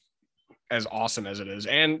Ring as awesome as it is.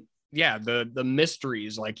 And yeah, the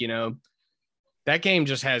mysteries, like that game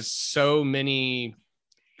just has so many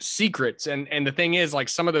secrets, and the thing is, like,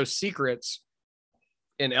 some of those secrets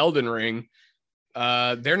in Elden Ring,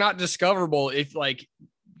 they're not discoverable if like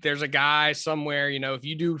there's a guy somewhere, if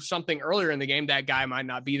you do something earlier in the game, that guy might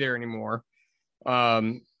not be there anymore.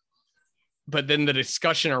 But then the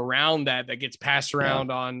discussion around that gets passed around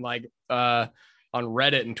on like on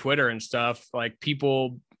Reddit and Twitter and stuff, like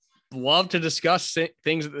people love to discuss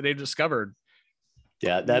things that they've discovered.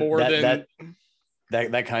 Yeah, that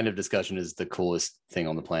kind of discussion is the coolest thing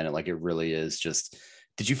on the planet. Like, it really is. Just,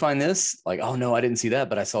 did you find this? Like, oh no, I didn't see that,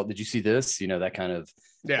 but I saw, did you see this? That kind of,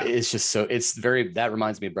 it's just so, that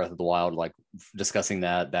reminds me of Breath of the Wild, like discussing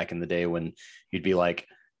that back in the day when you'd be like,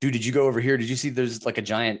 dude, did you go over here? Did you see there's like a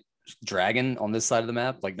giant dragon on this side of the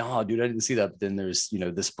map? Like, no, dude, I didn't see that. But then there's,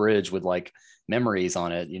 this bridge with like memories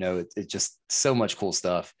on it. It's just so much cool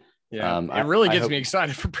stuff. Yeah, it really gets me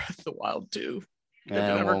excited for Breath of the Wild too. If it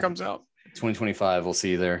ever comes out. 2025, we'll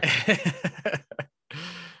see you there.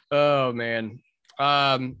 Oh man.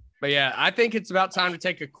 But yeah, I think it's about time to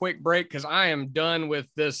take a quick break because I am done with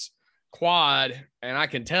this quad, and I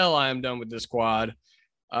can tell I am done with this quad.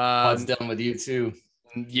 Quad's done with you too.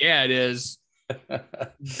 Yeah, it is.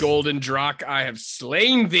 Golden Drakh, I have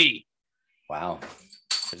slain thee. Wow.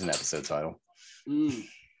 There's an episode title.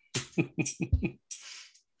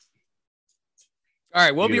 All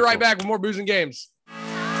right, we'll be right back with more Booze and Games.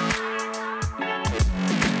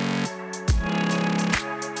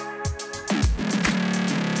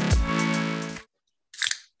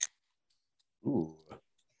 Ooh. Oh,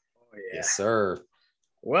 yeah. Yes, sir.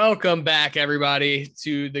 Welcome back, everybody,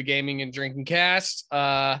 to the Gaming and Drinking Cast.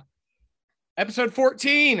 Episode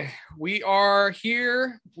 14. We are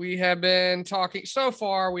here. We have been talking so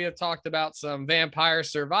far. We have talked about some Vampire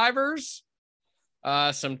Survivors,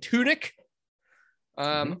 some Tunic.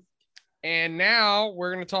 And now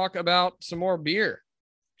we're going to talk about some more beer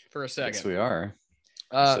for a second. Yes, we are.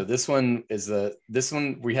 So this one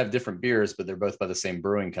we have different beers, but they're both by the same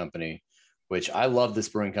brewing company, which I love. This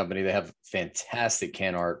brewing company, they have fantastic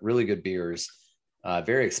can art, really good beers,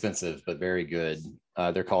 very expensive, but very good.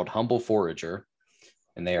 They're called Humble Forager,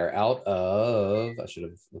 and they are out of, I should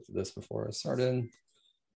have looked at this before I started.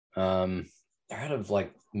 They're out of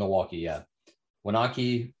like Milwaukee. Yeah.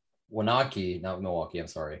 Waunakee, not Milwaukee, I'm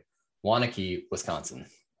sorry. Waunakee, Wisconsin.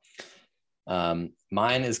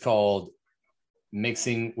 Mine is called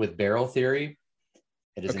Mixing with Barrel Theory.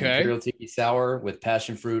 It is an Imperial Tiki Sour with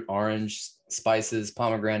passion fruit, orange, spices,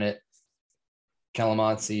 pomegranate,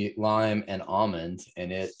 calamansi, lime, and almond.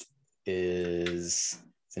 And it's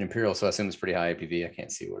an Imperial, so I assume it's pretty high ABV. I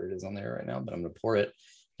can't see what it is on there right now, but I'm going to pour it.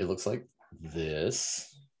 It looks like this.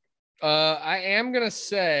 I am gonna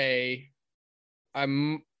say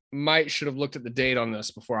might should have looked at the date on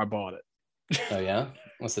this before I bought it. Oh yeah,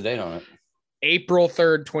 what's the date on it? April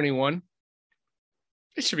 3rd, 21.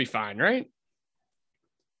 It should be fine, right?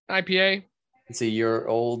 IPA. It's a year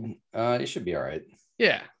old. It should be all right.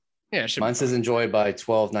 Yeah. Yeah. Mine says enjoyed by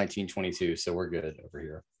 12/19/22, so we're good over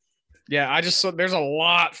here. Yeah, I just saw there's a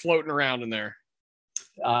lot floating around in there.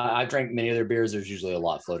 I've drank many of their beers. There's usually a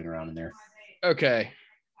lot floating around in there. Okay.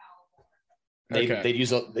 They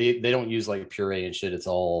don't use like puree and shit. It's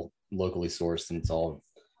all locally sourced and it's all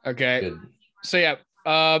okay. Good. So yeah.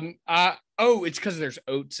 It's because there's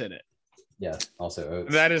oats in it. Yeah, also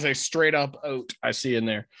oats. That is a straight up oat I see in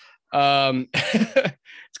there.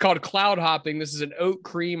 It's called Cloud Hopping. This is an oat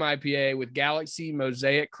cream IPA with Galaxy,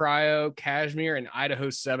 Mosaic, Cryo, Cashmere, and Idaho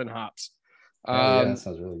 7 hops. That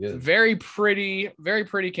sounds really good. Very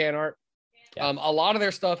pretty can art. Yeah. A lot of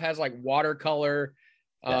their stuff has like watercolor,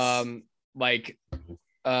 yes.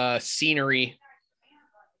 Scenery.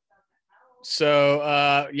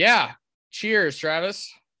 So yeah. Cheers, Travis.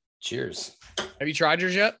 Cheers. Have you tried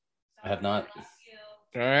yours yet? I have not.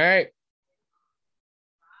 All right.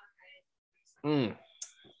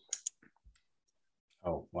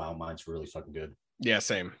 Oh wow, mine's really fucking good. Yeah,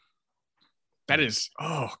 same. That is,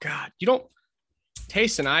 oh god, you don't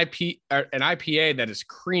taste an IPA that is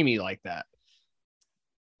creamy like that,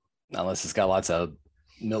 unless it's got lots of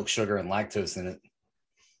milk, sugar, and lactose in it.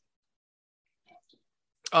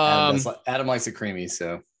 Adam likes it creamy,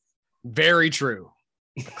 so very true.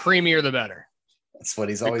 The creamier the better. That's what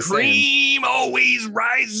he's always saying. Cream always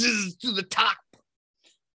rises to the top.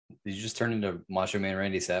 Did you just turn into Macho Man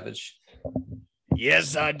Randy Savage?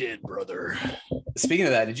 Yes, I did, brother. Speaking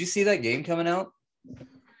of that, did you see that game coming out?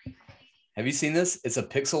 Have you seen this? It's a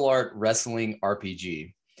pixel art wrestling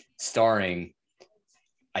RPG starring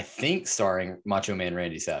Macho Man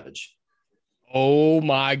Randy Savage. Oh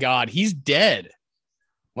my God. He's dead.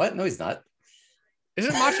 What? No, he's not.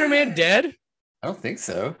 Isn't Macho Man dead? I don't think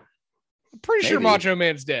so. I'm pretty sure Macho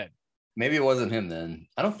Man's dead. Maybe it wasn't him then.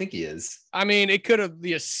 I don't think he is. I mean,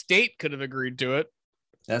 the estate could have agreed to it.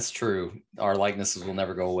 That's true. Our likenesses will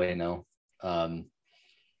never go away now. I'm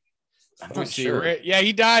not sure. Yeah,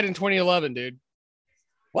 he died in 2011, dude.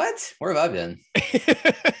 What? Where have I been?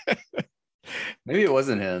 Maybe it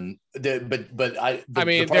wasn't him. They're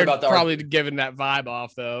probably giving that vibe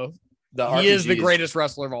off, though. He is the greatest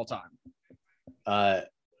wrestler of all time.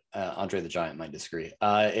 Andre the Giant might disagree.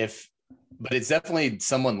 But it's definitely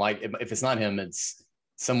someone like, if it's not him, it's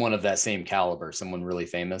someone of that same caliber, someone really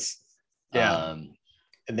famous. Yeah.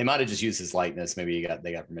 And they might have just used his likeness. Maybe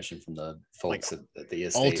they got permission from the folks at the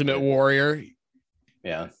estate. Ultimate Warrior.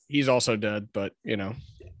 Yeah. He's also dead, but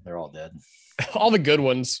they're all dead. All the good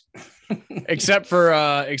ones. except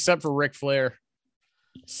for Ric Flair.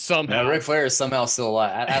 Somehow. No, Ric Flair is somehow still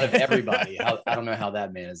alive. Out of everybody. I don't know how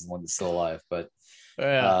that man is the one that's still alive, but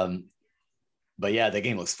yeah. But yeah, the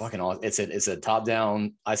game looks fucking awesome. It's a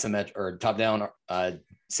top-down isometric or top-down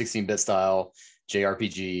 16-bit style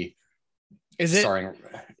JRPG. Is it starring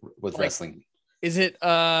with wrestling? Is it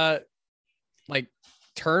like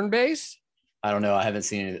turn-based? I don't know. I haven't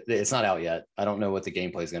seen it. It's not out yet. I don't know what the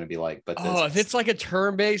gameplay is going to be like. But if it's like a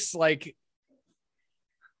turn-based like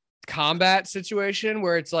combat situation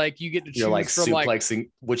where it's like you get to choose like from suplexing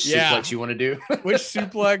which suplex you want to do, which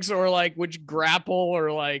suplex or like which grapple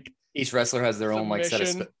or like. Each wrestler has their own like set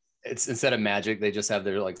of it's instead of magic, they just have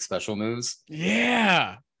their like special moves.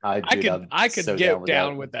 Yeah. I could so get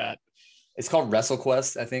down with that. It's called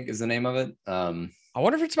WrestleQuest, I think is the name of it. I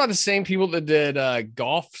wonder if it's by the same people that did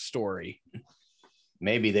Golf Story.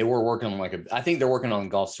 Maybe they were working on I think they're working on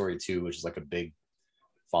Golf Story 2, which is like a big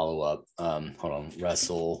follow-up. Hold on.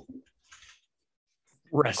 WrestleQuest.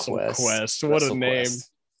 What a name.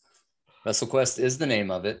 WrestleQuest is the name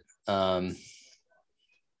of it.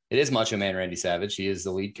 It is Macho Man Randy Savage. He is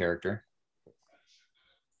the lead character.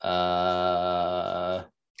 I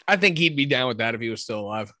think he'd be down with that if he was still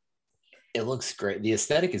alive. It looks great. The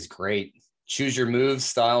aesthetic is great. Choose your moves,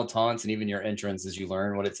 style, taunts, and even your entrance as you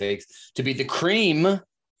learn what it takes to be the cream of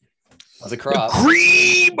the crop. The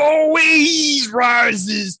cream always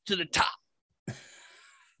rises to the top.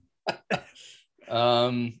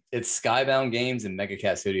 It's Skybound Games and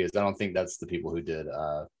Megacat Studios. I don't think that's the people who did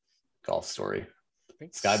Golf Story.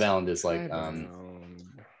 Skybound is like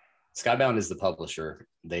Skybound is the publisher.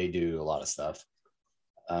 They do a lot of stuff.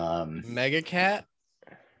 Megacat.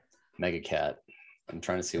 I'm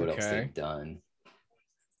trying to see what else they've done.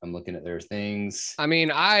 I'm looking at their things. I mean,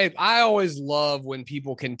 I always love when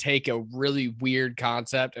people can take a really weird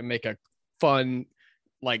concept and make a fun,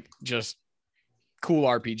 like just cool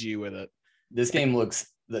RPG with it. This game looks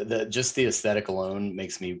the just the aesthetic alone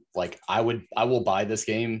makes me like I will buy this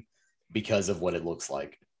game because of what it looks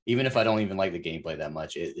like. Even if I don't even like the gameplay that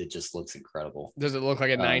much, it just looks incredible. Does it look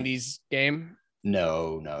like a 90s game?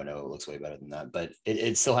 No, it looks way better than that. But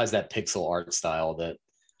it still has that pixel art style that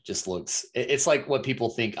just looks. It's like what people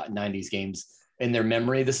think 90s games in their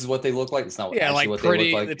memory. This is what they look like. It's not like what pretty.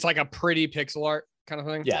 They look like. It's like a pretty pixel art kind of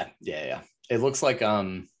thing. Yeah. It looks like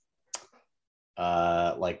a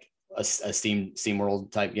Steam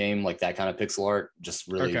World type game, like that kind of pixel art, just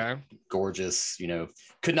really gorgeous.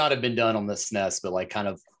 Could not have been done on the SNES, but like kind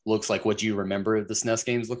of looks like what you remember the SNES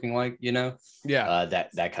games looking like.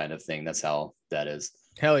 That kind of thing. That's how that is.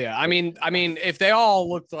 Hell yeah! I mean, if they all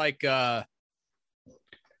looked like Clay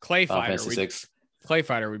Fighter, Clay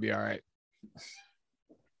Fighter would be all right.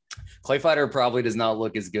 Clay Fighter probably does not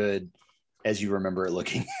look as good as you remember it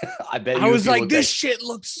looking. I bet I was like, this shit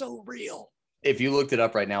looks so real. If you looked it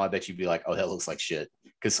up right now, I bet you'd be like, oh, that looks like shit.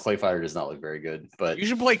 Because Clay Fighter does not look very good. But you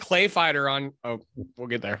should play Clay Fighter on. Oh, we'll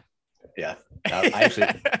get there. Yeah. I actually,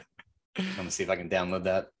 I'm going to see if I can download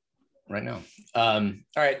that right now. All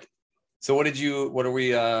right. So what are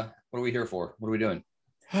we here for? What are we doing?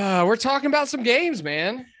 We're talking about some games,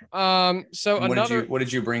 man. What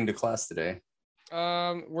did you bring to class today?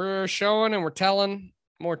 We're showing and we're telling,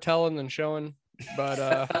 more telling than showing.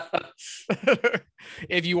 But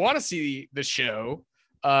if you want to see the show,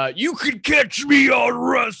 you can catch me on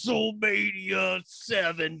WrestleMania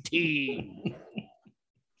 17,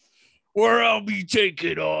 where I'll be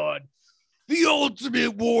taking on the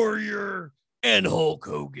Ultimate Warrior and Hulk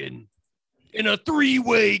Hogan in a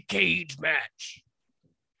 3-way cage match.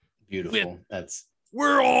 Beautiful.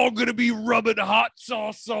 We're all going to be rubbing hot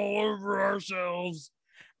sauce all over ourselves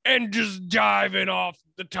and just diving off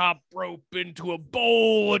the top rope into a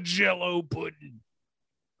bowl of Jell-O pudding.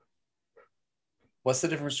 What's the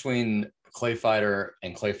difference between Clay Fighter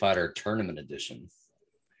and Clay Fighter Tournament Edition?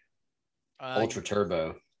 Ultra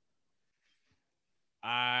Turbo.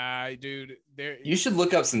 Dude, you should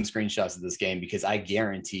look up some screenshots of this game because I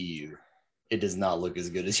guarantee you it does not look as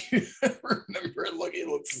good as you remember it looking. It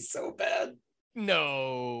looks so bad.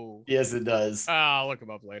 No. Yes, it does. I'll look them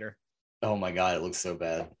up later. Oh my God, it looks so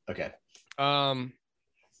bad. Okay. I'll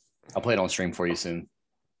play it on stream for you soon.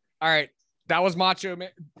 All right. That was Macho Man.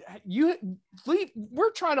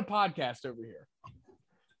 We're trying to podcast over here.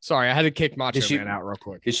 Sorry, I had to kick Macho Man out real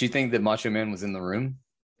quick. Did she think that Macho Man was in the room?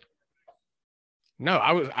 No,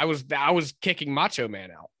 I was kicking Macho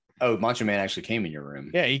Man out. Oh, Macho Man actually came in your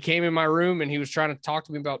room. Yeah, he came in my room and he was trying to talk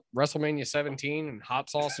to me about WrestleMania 17 and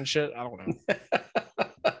hot sauce and shit. I don't know.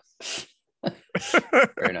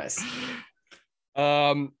 Very nice.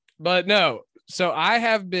 But no. So I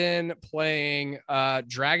have been playing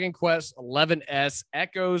Dragon Quest XI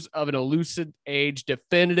Echoes of an Elusive Age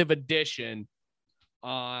Definitive Edition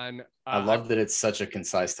on. I love that it's such a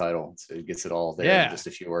concise title. So it gets it all there in just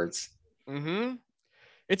a few words. Mm-hmm.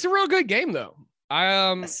 It's a real good game though.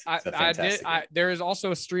 There is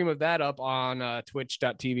also a stream of that up on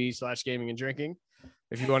twitch.tv/gaming and drinking.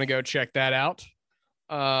 If you want to go check that out.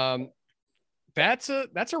 That's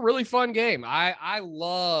a really fun game. I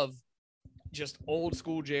love just old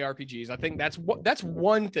school JRPGs. I think that's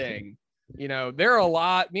one thing. There are a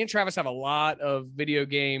lot. Me and Travis have a lot of video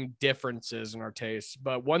game differences in our tastes,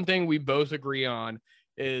 but one thing we both agree on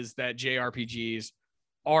is that JRPGs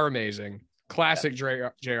are amazing. Classic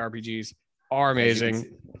JRPGs are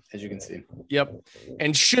amazing. As you can see. Yep.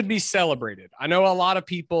 And should be celebrated. I know a lot of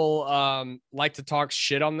people like to talk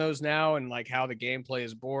shit on those now and like how the gameplay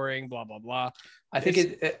is boring, blah, blah, blah. I think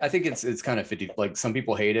it's kind of 50. Like some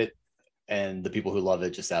people hate it and the people who love it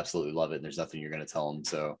just absolutely love it. And there's nothing you're going to tell them.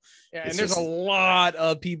 So yeah, and there's a lot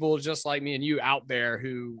of people just like me and you out there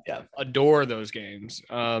who adore those games.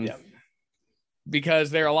 Because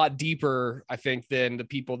they're a lot deeper, I think, than the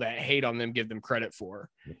people that hate on them give them credit for.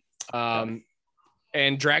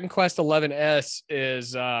 And Dragon Quest XI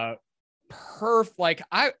is perfect. Like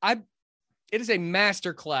it is a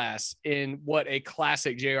master class in what a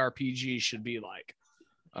classic JRPG should be like.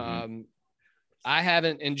 I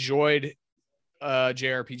haven't enjoyed a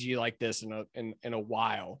JRPG like this in a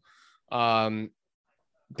while.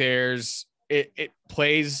 It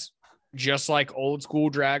plays just like old school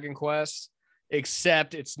Dragon Quest,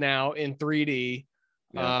 except it's now in 3D.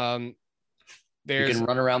 You can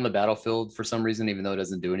run around the battlefield for some reason, even though it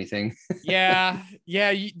doesn't do anything.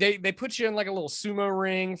 They put you in like a little sumo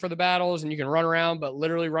ring for the battles, and you can run around. But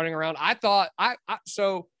literally running around, I thought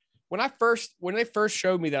so when they first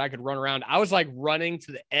showed me that I could run around, I was like running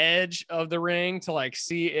to the edge of the ring to like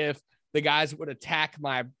see if the guys would attack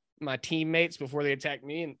my teammates before they attack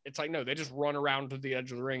me. And it's like no, they just run around to the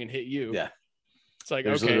edge of the ring and hit you. It's like,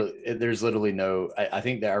 there's literally no, I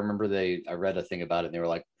think that I remember I read a thing about it and they were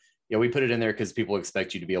like, yeah, we put it in there because people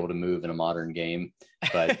expect you to be able to move in a modern game,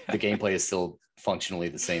 but the gameplay is still functionally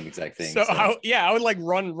the same exact thing. So I would like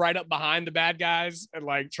run right up behind the bad guys and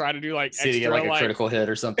like try to do like see extra, like a critical hit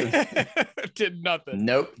or something. Did nothing.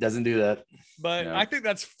 Nope, doesn't do that. But I think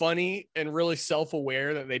that's funny and really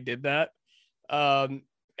self-aware that they did that.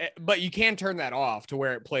 But you can turn that off to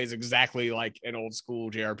where it plays exactly like an old school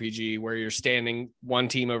JRPG where you're standing one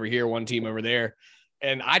team over here, one team over there.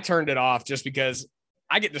 And I turned it off just because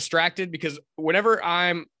I get distracted, because whenever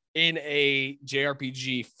I'm in a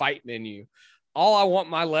JRPG fight menu, all I want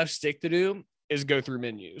my left stick to do is go through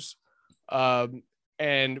menus.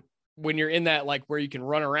 And when you're in that, like where you can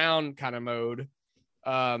run around kind of mode,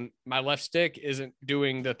 my left stick isn't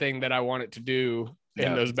doing the thing that I want it to do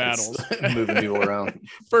in those battles. Moving people around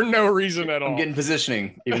for no reason at all. I'm getting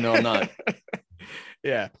positioning, even though I'm not.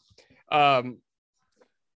 Yeah. But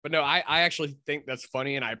no, I actually think that's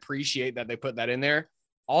funny, and I appreciate that they put that in there.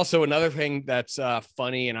 Also, another thing that's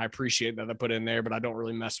funny, and I appreciate that they put in there, but I don't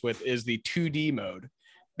really mess with, is the 2D mode.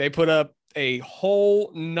 They put up a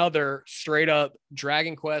whole nother straight up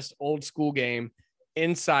Dragon Quest old school game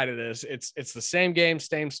inside of this. It's the same game,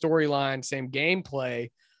 same storyline, same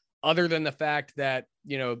gameplay, other than the fact that,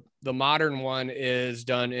 you know, the modern one is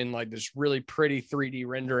done in like this really pretty 3D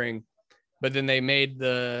rendering, but then they made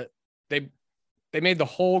the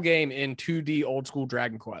whole game in 2D old school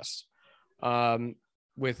Dragon Quest.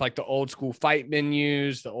 With like the old school fight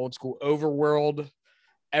menus, the old school overworld,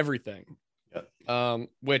 everything. Yep.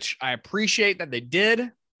 Which I appreciate that they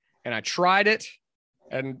did, and I tried it.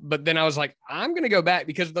 But then I was like, I'm going to go back,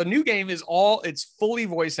 because the new game it's fully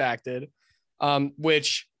voice acted,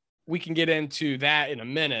 which we can get into that in a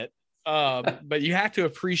minute. But you have to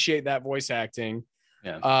appreciate that voice acting.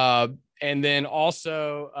 Yeah. And then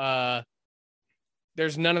also,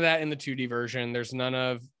 there's none of that in the 2D version. There's none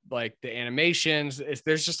of like the animations.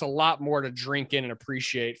 There's just a lot more to drink in and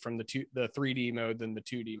appreciate from the 3D mode than the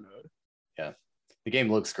 2D mode. Yeah. The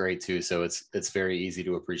game looks great too. So it's very easy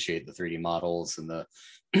to appreciate the 3D models and the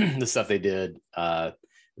the stuff they did.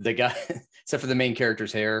 The guy, except for the main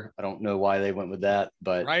character's hair, I don't know why they went with that,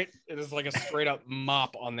 but right. It is like a straight up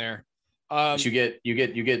mop on there. You get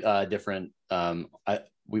different,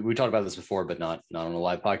 we talked about this before, but not on a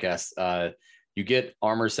live podcast. You get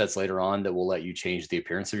armor sets later on that will let you change the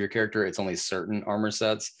appearance of your character. It's only certain armor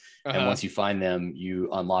sets. Uh-huh. And once you find them, you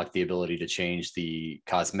unlock the ability to change the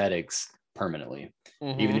cosmetics permanently.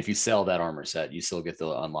 Mm-hmm. Even if you sell that armor set, you still get the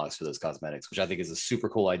unlocks for those cosmetics, which I think is a super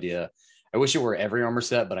cool idea. I wish it were every armor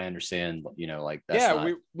set, but I understand, you know, like that's not...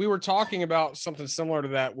 we were talking about something similar to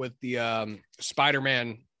that with the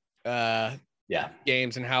Spider-Man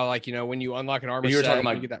games, and how, like, you know, when you unlock an armor set, you were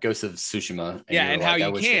talking about Ghost of Tsushima. And how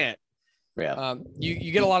you can't. Yeah.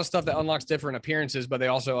 You get a lot of stuff that unlocks different appearances, but they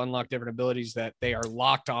also unlock different abilities that they are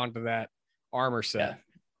locked onto that armor set.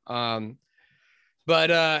 Yeah. But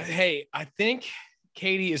hey, I think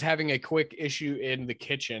Katie is having a quick issue in the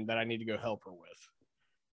kitchen that I need to go help her with.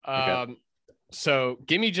 Okay. So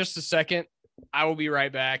give me just a second. I will be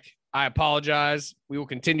right back. I apologize. We will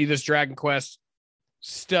continue this Dragon Quest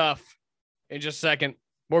stuff in just a second.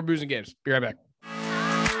 More booze and games. Be right back.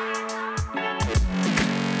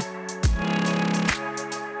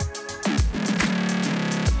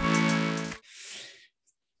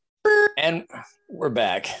 And we're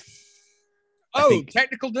back. Oh,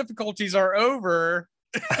 technical difficulties are over.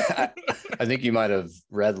 I think you might have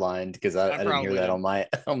redlined, because I didn't hear that on my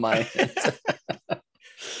end.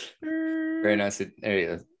 Very nice. There you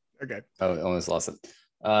go. Okay. Oh, I almost lost it.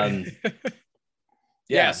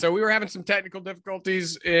 Yeah. So we were having some technical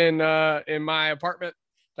difficulties in my apartment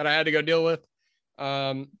that I had to go deal with.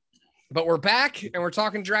 But we're back, and we're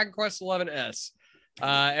talking Dragon Quest XI-S.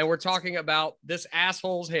 And we're talking about this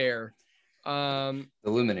asshole's hair. The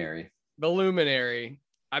Luminary.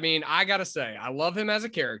 I mean, I gotta say, I love him as a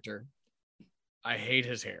character. I hate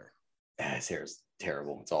his hair. His hair is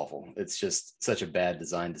terrible. It's awful. It's just such a bad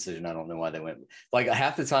design decision. I don't know why they went. Like,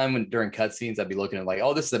 half the time during cutscenes, I'd be looking at like,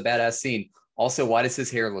 oh, this is a badass scene. Also, why does his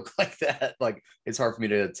hair look like that? Like, it's hard for me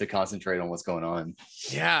to concentrate on what's going on.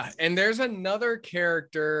 Yeah, and there's another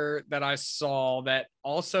character that I saw that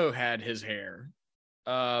also had his hair.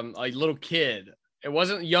 A little kid. It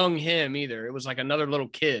wasn't young him either. It was like another little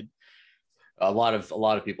kid. A lot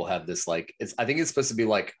of people have this, like, I think it's supposed to be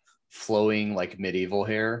like flowing, like medieval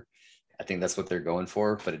hair. I think that's what they're going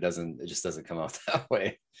for, but it just doesn't come out that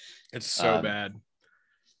way. It's so bad.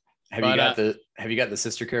 Have you got the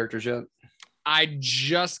sister characters yet? I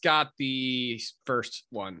just got the first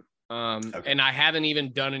one. Okay. And I haven't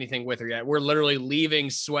even done anything with her yet. We're literally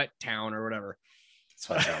leaving Sweat Town or whatever.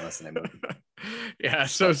 Sweat Town, that's the name of it. Yeah,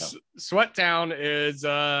 so Sweat Town is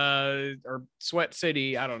or Sweat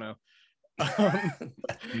City, I don't know.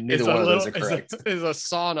 Neither one of those are correct. Is a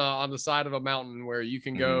sauna on the side of a mountain where you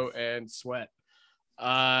can go and sweat.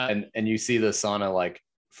 And you see the sauna like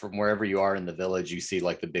from wherever you are in the village, you see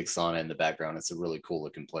like the big sauna in the background. It's a really cool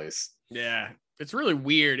looking place. Yeah, it's really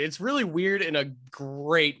weird. It's really weird in a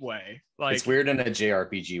great way. Like it's weird in a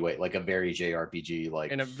JRPG way, like a very JRPG,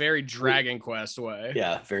 like in a very Dragon Quest way.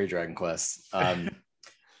 Yeah, very Dragon Quest.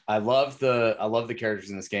 I love the characters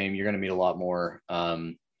in this game. You're going to meet a lot more.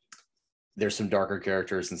 There's some darker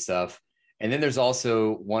characters and stuff. And then there's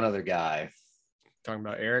also one other guy. Talking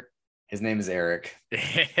about Eric? His name is Eric.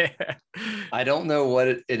 I don't know what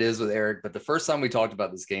it is with Eric, but the first time we talked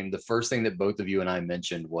about this game, the first thing that both of you and I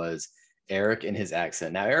mentioned was Eric and his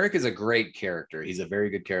accent. Now, Eric is a great character. He's a very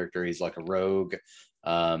good character. He's like a rogue,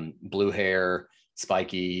 blue hair,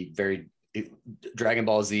 spiky, very Dragon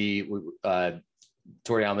Ball Z.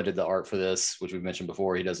 Toriyama did the art for this, which we mentioned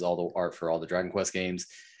before. He does all the art for all the Dragon Quest games.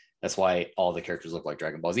 That's why all the characters look like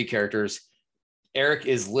Dragon Ball Z characters. Eric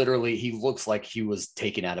is literally, he looks like he was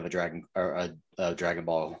taken out of a Dragon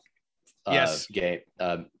Ball game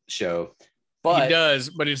show. But he does,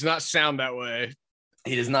 but he does not sound that way.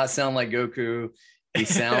 He does not sound like Goku. He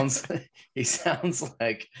sounds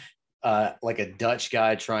like a Dutch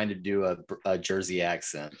guy trying to do a Jersey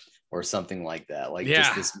accent or something like that. Like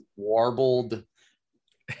just this warbled,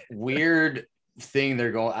 weird thing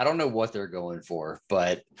they're going. I don't know what they're going for,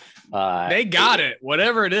 but they got it.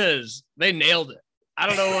 Whatever it is, they nailed it. I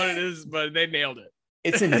don't know what it is, but they nailed it.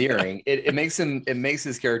 It's endearing. It makes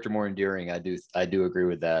his character more endearing. I do agree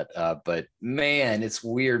with that. But man, it's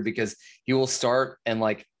weird because he will start in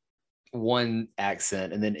like one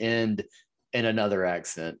accent and then end in another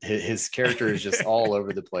accent. His character is just all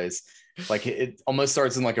over the place. Like it almost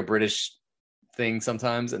starts in like a British thing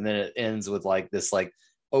sometimes, and then it ends with like this like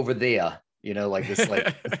over there, like this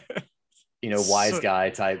like wise guy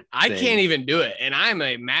type. I can't even do it, and I'm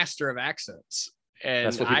a master of accents. And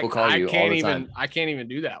that's what people call you all the time. I can't even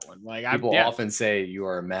do that one. Like people often say you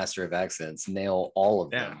are a master of accents. Nail all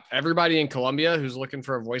of them. Everybody in Colombia who's looking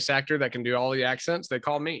for a voice actor that can do all the accents, they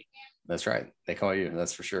call me. That's right. They call you.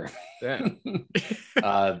 That's for sure. Yeah.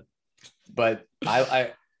 But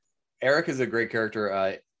Eric is a great character.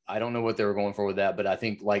 I don't know what they were going for with that, but I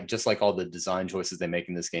think just like all the design choices they make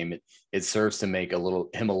in this game, it serves to make him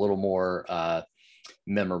a little more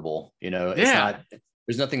memorable. It's not.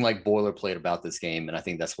 There's nothing like boilerplate about this game, and I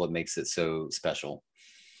think that's what makes it so special.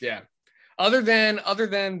 Yeah. Other than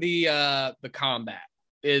the combat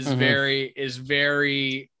is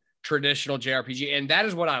very traditional JRPG, and that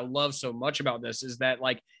is what I love so much about this is that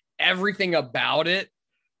like everything about it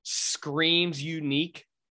screams unique,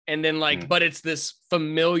 and then but it's this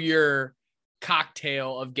familiar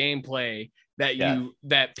cocktail of gameplay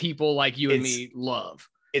that people like you and me love.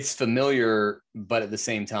 It's familiar, but at the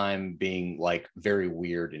same time being like very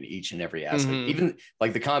weird in each and every aspect. Even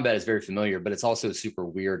like the combat is very familiar, but it's also super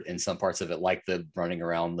weird in some parts of it, like the running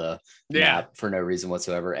around the map for no reason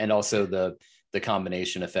whatsoever. And also the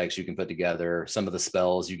combination effects you can put together. Some of the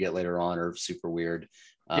spells you get later on are super weird.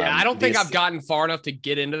 I don't think I've gotten far enough to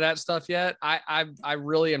get into that stuff yet. I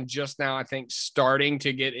really am just now, I think, starting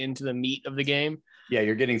to get into the meat of the game. Yeah,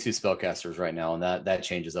 you're getting 2 spellcasters right now, and that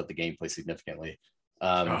changes up the gameplay significantly.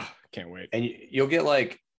 Can't wait. And you'll get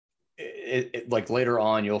like later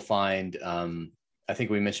on you'll find I think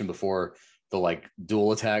we mentioned before the like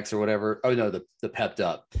dual attacks or whatever. Oh no, the pepped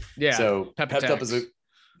up. Yeah. So pepped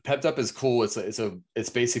up is cool. It's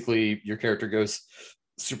basically your character goes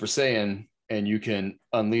Super Saiyan and you can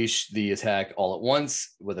unleash the attack all at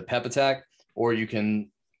once with a pep attack, or you can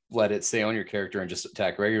let it stay on your character and just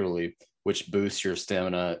attack regularly, which boosts your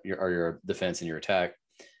stamina, your defense and your attack.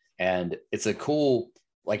 And it's a cool,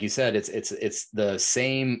 like you said, it's the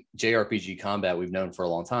same JRPG combat we've known for a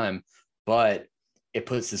long time, but it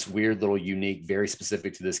puts this weird little unique, very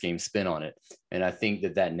specific to this game spin on it. And I think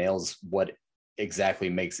that nails what exactly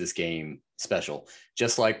makes this game special.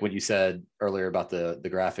 Just like what you said earlier about the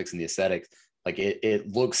graphics and the aesthetics, like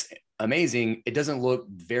it looks amazing. It doesn't look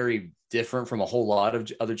very different from a whole lot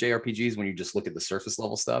of other JRPGs when you just look at the surface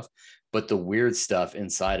level stuff, but the weird stuff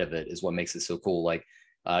inside of it is what makes it so cool. Like,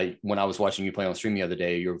 when I was watching you play on stream the other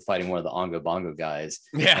day, you were fighting one of the Ongo Bongo guys.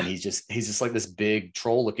 Yeah. And he's just like this big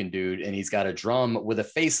troll looking dude. And he's got a drum with a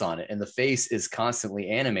face on it. And the face is constantly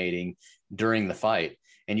animating during the fight.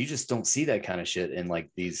 And you just don't see that kind of shit in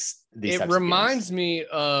like these it reminds me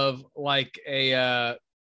of like a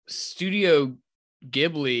Studio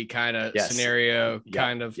Ghibli kind of scenario,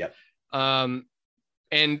 kind of. Yep.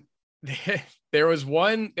 And There was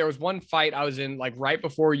one fight I was in, like right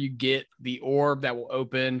before you get the orb that will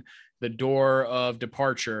open the door of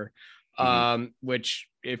departure. Which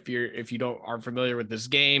if you aren't familiar with this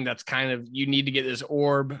game, that's kind of, you need to get this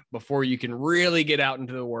orb before you can really get out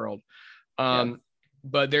into the world.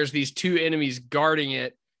 But there's these two enemies guarding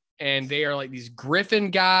it, and they are like these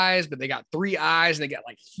griffin guys, but they got 3 eyes and they got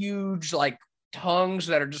like huge like tongues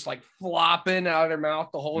that are just like flopping out of their mouth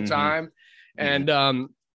the whole time. And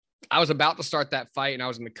I was about to start that fight, and I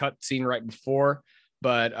was in the cut scene right before,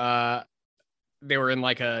 but they were in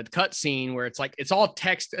like a cut scene where it's like, it's all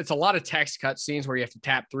text. It's a lot of text cut scenes where you have to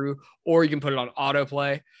tap through, or you can put it on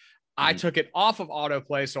autoplay. I took it off of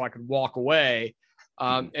autoplay so I could walk away.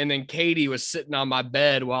 And then Katie was sitting on my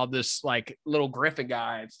bed while this like little griffin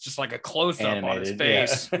guy, it's just like a close up on his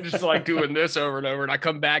face, just like doing this over and over. And I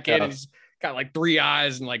come back in and he's got like 3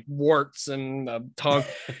 eyes and like warts and a tongue.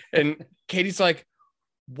 And Katie's like,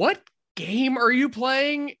 what game are you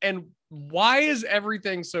playing? And why is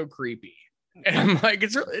everything so creepy? And I'm like,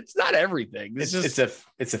 it's not everything. It's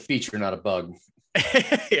a feature, not a bug.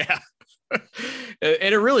 Yeah.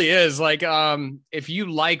 And it really is like, if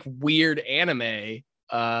you like weird anime,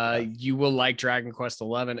 you will like Dragon Quest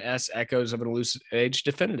XI S Echoes of an Elusive Age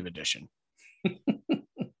Definitive Edition.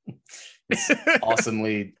 It's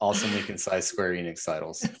awesomely concise Square Enix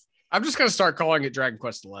titles. I'm just gonna start calling it Dragon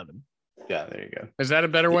Quest XI. Yeah, there you go. Is that a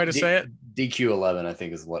better way to say it? DQ11, I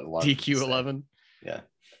think, is what a lot. DQ11. Yeah,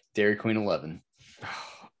 Dairy Queen 11.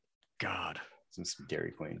 Oh, God, some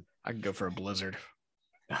Dairy Queen. I could go for a Blizzard.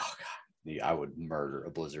 Oh God, I would murder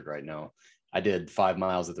a Blizzard right now. I did 5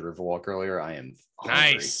 miles at the Riverwalk earlier. I am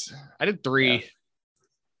hungry. Nice. I did 3. Yeah.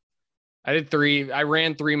 I did 3. I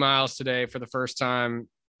ran 3 miles today for the first time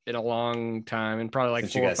in a long time, and probably like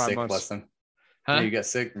 4 or 5 months. Last time. Huh? Yeah, you got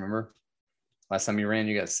sick. Remember? Last time you ran,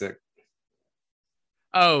 you got sick.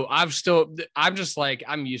 Oh, I'm just like,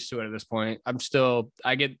 I'm used to it at this point. It's the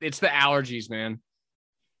allergies, man.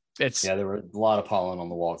 Yeah, there were a lot of pollen on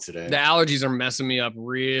the walk today. The allergies are messing me up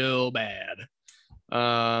real bad.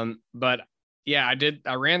 But yeah,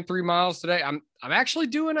 I ran 3 miles today. I'm actually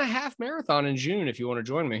doing a half marathon in June if you want to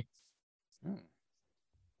join me.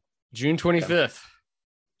 June 25th. Okay.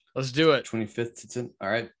 Let's do it. 25th to 10. All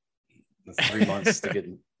right. That's 3 months to get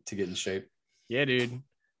in shape. Yeah, dude.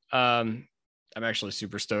 I'm actually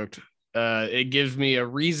super stoked. It gives me a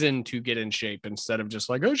reason to get in shape instead of just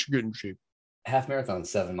like, I should get in shape. Half marathon,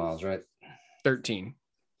 7 miles, right? 13.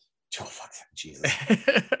 Oh, fuck. Jesus.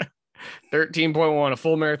 13.1. A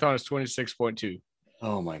full marathon is 26.2.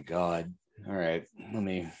 Oh my God. All right. All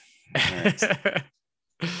right. I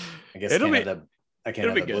guess I can't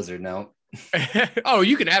have the Blizzard now. Oh,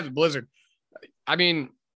 you can have the Blizzard. I mean,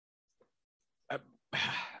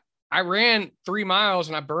 I ran 3 miles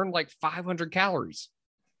and I burned like 500 calories.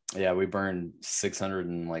 Yeah, we burned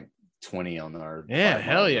 620 on our. Yeah,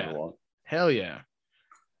 hell yeah. Hell yeah.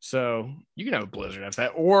 So you can have a Blizzard after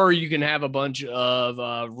that, or you can have a bunch of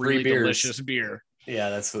really delicious beer. Yeah,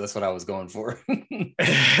 that's what I was going for.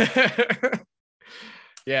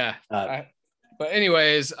 Yeah. But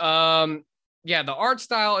anyways, yeah, the art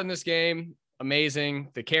style in this game,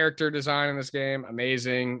 amazing. The character design in this game,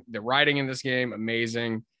 amazing. The writing in this game,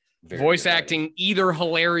 amazing. Very voice acting, either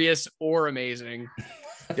hilarious or amazing,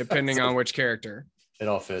 depending on which character. It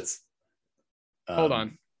all fits. Hold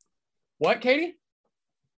on. What, Katie?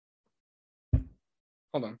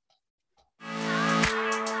 Hold on.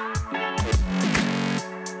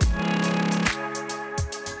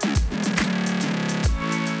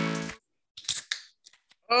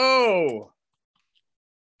 Oh.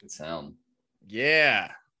 Good sound.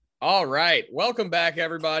 Yeah. All right. Welcome back,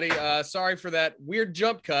 everybody. Sorry for that weird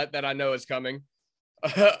jump cut that I know is coming.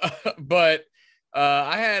 But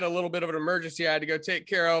I had a little bit of an emergency I had to go take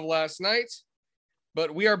care of last night.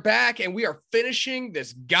 But we are back and we are finishing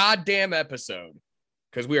this goddamn episode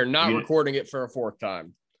because we are not recording it for a 4th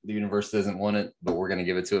time. The universe doesn't want it, but we're going to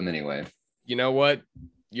give it to him anyway. You know what?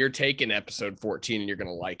 You're taking episode 14 and you're going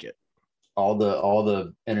to like it. All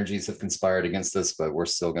the energies have conspired against us, but we're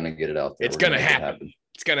still going to get it out there. It's going to happen.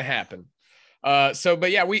 It's going to happen.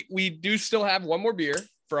 But yeah, we do still have one more beer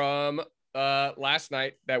from last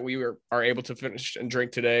night that we are able to finish and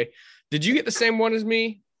drink today. Did you get the same one as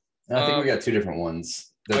me? I think we got 2 different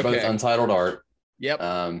ones. They're both Untitled Art. Yep.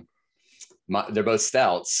 They're both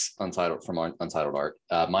stouts, Untitled Art.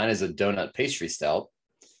 Mine is a donut pastry stout.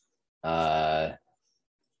 That's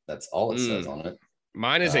all it says on it.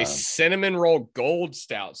 Mine is a cinnamon roll gold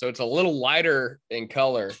stout, so it's a little lighter in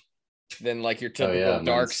color than like your typical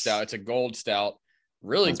dark stout. It's a gold stout.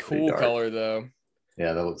 Really cool color though.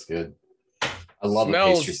 Yeah, that looks good. I love a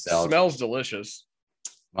pastry stout. Smells delicious.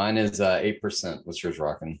 Mine is 8%. What's yours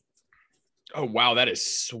rocking? Oh, wow. That is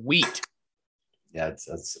sweet. Yeah, it's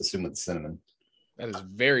assume it's cinnamon. That is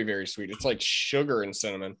very, very sweet. It's like sugar and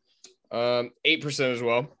cinnamon. 8% as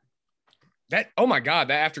well. Oh my God,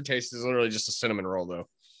 that aftertaste is literally just a cinnamon roll though.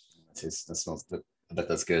 That smells good. I bet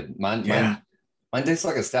that's good. Mine tastes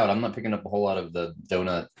like a stout. I'm not picking up a whole lot of the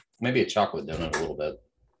donut, maybe a chocolate donut a little bit,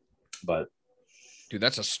 but dude,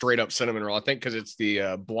 that's a straight up cinnamon roll. I think because it's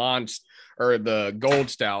the blonde or the gold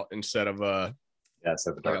stout instead of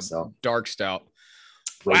so the dark stout. Dark stout.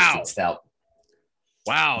 Roasted stout.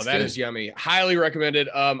 Wow, that's good. Is yummy. Highly recommended.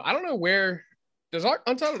 I don't know where does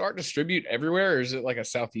Untitled Art distribute everywhere, or is it like a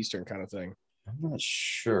southeastern kind of thing? I'm not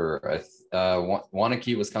sure.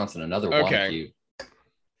 Wanakee, Wisconsin, another Wanakee.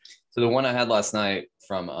 So the one I had last night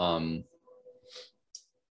from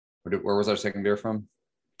where was our second beer from?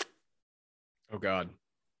 Oh God.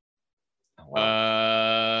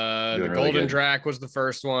 The really Golden Drac was the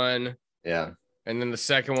first one. Yeah. And then the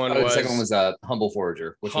second one was Humble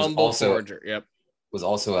Forager, which Forager. Was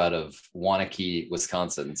also out of Wanakee,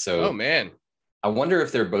 Wisconsin. So oh man. I wonder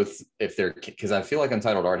if they're because I feel like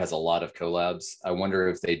Untitled Art has a lot of collabs. I wonder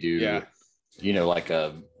if they do,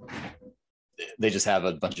 they just have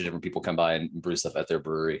a bunch of different people come by and brew stuff at their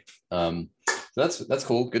brewery. So that's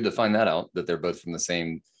cool. Good to find that out, that they're both from the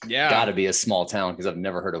same. Yeah, gotta be a small town, because I've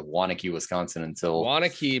never heard of Wanakee, Wisconsin until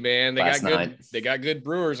Wanakee, man. They got good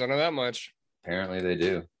brewers. I know that much. Apparently they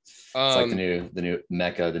do. It's like the new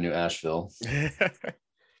Mecca, the new Asheville. The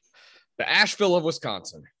Asheville of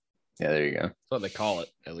Wisconsin. Yeah, there you go. That's what they call it,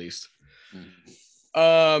 at least.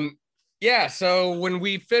 Yeah, so when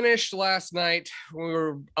we finished last night, we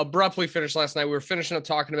were finishing up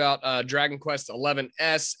talking about Dragon Quest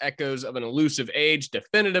XI-S, Echoes of an Elusive Age,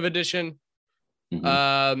 Definitive Edition.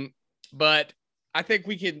 Mm-hmm. But I think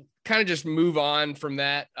we could kind of just move on from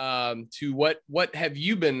that to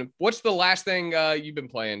what's the last thing you've been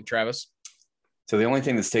playing, Travis? So the only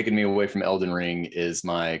thing that's taken me away from Elden Ring is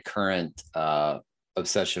my current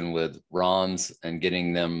obsession with ROMs and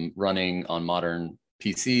getting them running on modern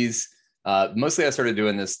PCs. Mostly I started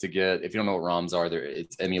doing this to get, if you don't know what ROMs are,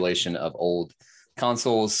 it's emulation of old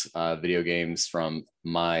consoles, video games from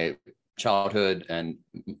my childhood, and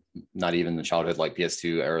not even the childhood, like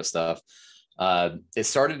PS2 era stuff. It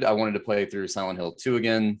started, I wanted to play through Silent Hill 2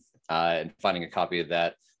 again, and finding a copy of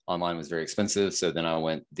that online was very expensive. So then I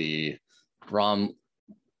went the ROM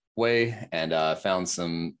way and found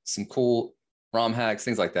some cool ROM hacks,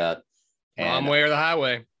 things like that. ROM way or the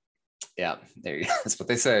highway. Yeah, there you go. That's what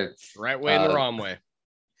they say. Right way and the wrong way.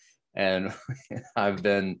 And I've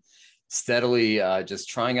been steadily just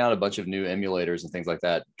trying out a bunch of new emulators and things like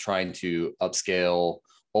that, trying to upscale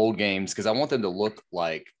old games, because I want them to look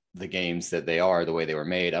like the games that they are, the way they were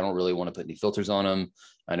made. I don't really want to put any filters on them.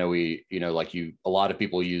 I know a lot of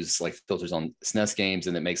people use like filters on SNES games,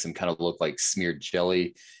 and it makes them kind of look like smeared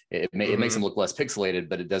jelly. It makes them look less pixelated,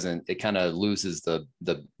 but it kind of loses the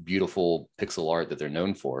beautiful pixel art that they're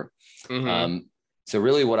known for. Mm-hmm. So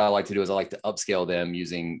really what I like to do is I like to upscale them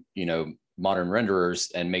using, modern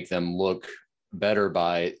renderers and make them look better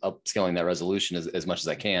by upscaling that resolution as much as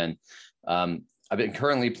I can. I've been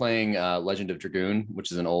currently playing Legend of Dragoon,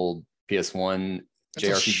 which is an old PS1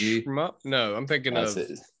 JRPG. No, I'm thinking of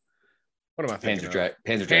what am I thinking of?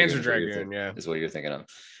 Panzer Dragoon, yeah, is what you're thinking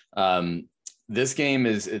of. This game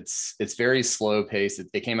it's very slow paced.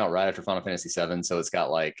 It came out right after Final Fantasy VII, so it's got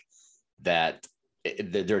like that.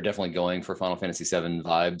 They're definitely going for Final Fantasy VII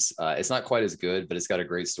vibes. It's not quite as good, but it's got a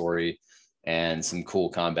great story and some cool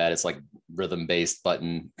combat. It's like rhythm based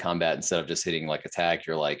button combat instead of just hitting like attack.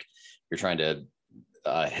 You're trying to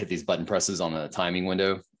hit these button presses on a timing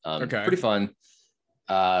window. Pretty fun.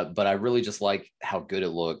 But I really just like how good it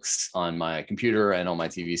looks on my computer and on my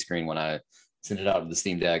TV screen when I send it out to the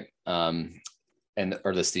Steam Deck,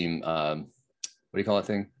 or the Steam. What do you call that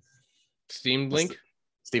thing? Steam Link.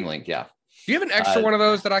 Steam Link, yeah. Do you have an extra one of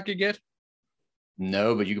those that I could get?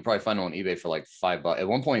 No, but you could probably find them on eBay for like $5. At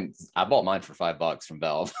one point, I bought mine for $5 from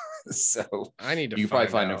Valve, so I need to. You probably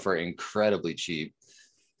find them for incredibly cheap.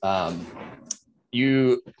 So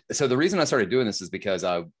the reason I started doing this is because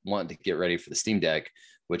I wanted to get ready for the Steam Deck,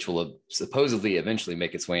 which will supposedly eventually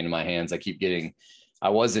make its way into my hands. I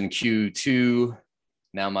was in Q2.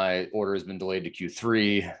 Now my order has been delayed to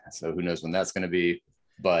Q3. So who knows when that's going to be,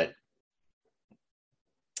 but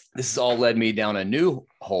this has all led me down a new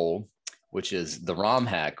hole, which is the ROM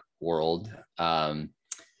hack world.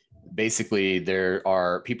 Basically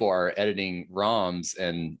people are editing ROMs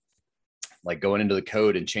and like going into the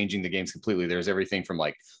code and changing the games completely. There's everything from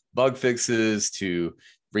like bug fixes to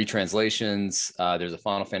retranslations. There's a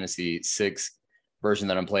Final Fantasy VI version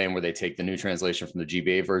that I'm playing where they take the new translation from the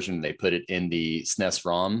GBA version and they put it in the SNES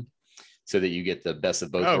ROM so that you get the best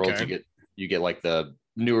of both worlds. You get like the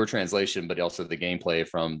newer translation, but also the gameplay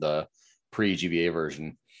from the pre-GBA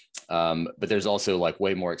version. But there's also like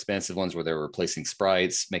way more expansive ones where they're replacing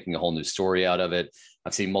sprites, making a whole new story out of it.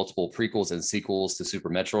 I've seen multiple prequels and sequels to Super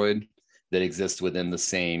Metroid that exist within the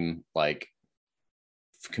same like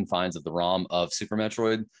confines of the ROM of Super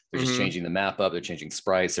Metroid. They're just changing the map up, they're changing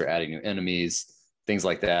sprites, they're adding new enemies, things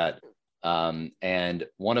like that. And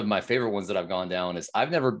one of my favorite ones that I've gone down is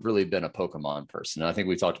I've never really been a Pokemon person. I think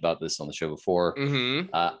we talked about this on the show before.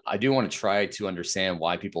 I do want to try to understand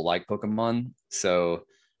why people like Pokemon. So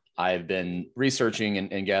I've been researching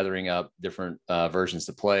and gathering up different versions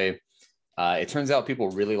to play. It turns out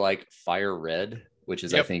people really like Fire Red, which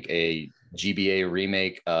is I think a GBA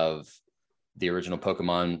remake of the original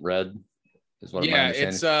Pokemon Red. Is what my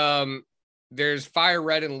understanding. It's there's Fire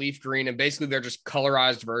Red and Leaf Green, and basically they're just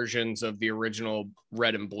colorized versions of the original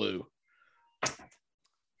Red and Blue.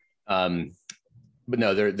 But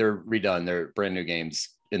no, they're redone. They're brand new games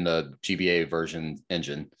in the GBA version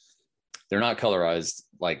engine. They're not colorized,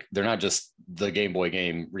 like they're not just the Game Boy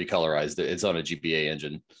game recolorized. It's on a GBA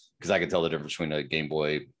engine because I can tell the difference between a Game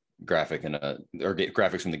Boy graphic and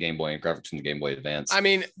graphics from the Game Boy and graphics from the Game Boy Advance. I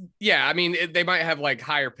mean, they might have like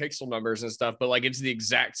higher pixel numbers and stuff, but like it's the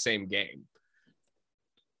exact same game.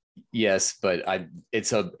 Yes, but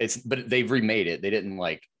but they've remade it. They didn't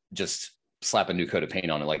like just slap a new coat of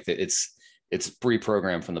paint on it. Like it's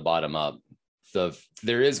pre-programmed from the bottom up.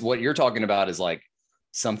 There is what you're talking about is like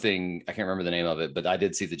something, I can't remember the name of it, but I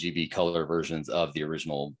did see the GB color versions of the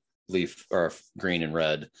original Leaf or Green and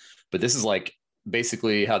Red. But this is like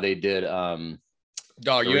basically how they did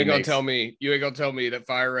Dog, you ain't gonna tell me that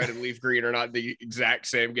Fire Red and Leaf Green are not the exact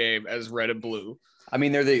same game as Red and Blue. I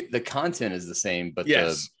mean, they're the content is the same, but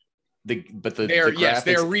yes. They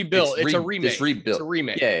are rebuilt. It's a remake. It's rebuilt. It's a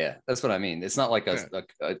remake. Yeah. That's what I mean. It's not like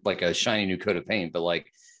a shiny new coat of paint, but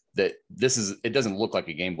like that. It doesn't look like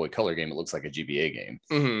a Game Boy Color game. It looks like a GBA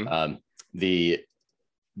game.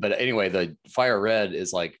 But anyway, the Fire Red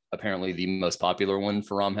is like apparently the most popular one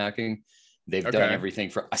for ROM hacking. They've done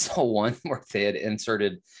everything I saw one where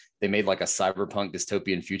they made like a cyberpunk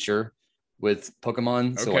dystopian future with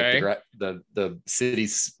Pokemon. So like the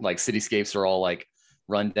cities, like cityscapes are all like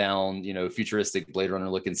run down, futuristic Blade Runner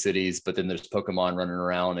looking cities, but then there's Pokemon running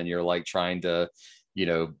around and you're like trying to,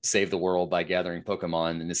 save the world by gathering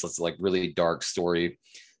Pokemon. And this is like really dark story.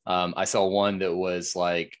 I saw one that was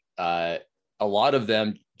like, a lot of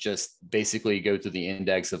them just basically go through the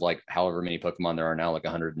index of like however many Pokemon there are now, like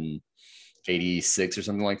 186 or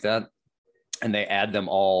something like that. And they add them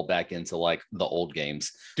all back into like the old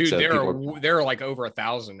games. Dude, so there are like over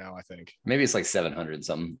 1,000 now, I think. Maybe it's like 700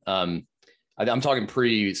 something. I'm talking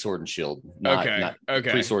pre Sword and Shield, not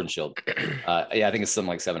pre Sword and Shield. I think it's something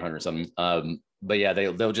like 700 something. But yeah,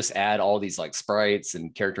 they'll just add all these like sprites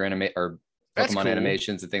and character Pokemon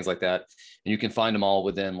animations and things like that, and you can find them all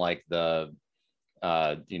within like the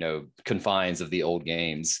confines of the old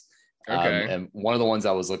games. And one of the ones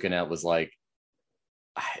I was looking at was like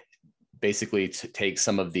basically to take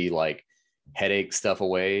some of the like headache stuff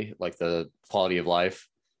away, like the quality of life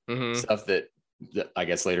stuff that I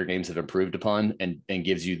guess later games have improved upon, and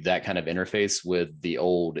gives you that kind of interface with the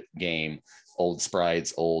old game, old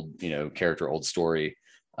sprites, old character, old story.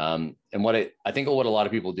 And I think what a lot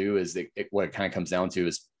of people do is what it kind of comes down to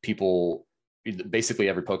is people basically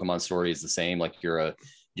every Pokemon story is the same. Like you're a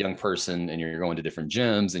young person and you're going to different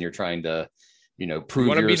gyms and you're trying to prove you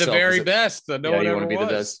want to be the very best that no one ever was. The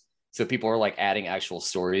best. So people are like adding actual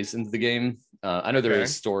stories into the game. I know there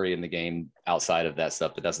is story in the game outside of that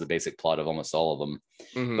stuff, but that's the basic plot of almost all of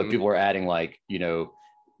them. But people are adding like,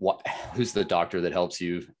 who's the doctor that helps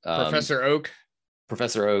you? Professor Oak.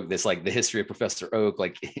 This like the history of Professor Oak.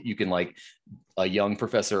 Like you can like a young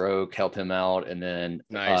Professor Oak help him out, and then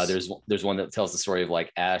there's one that tells the story of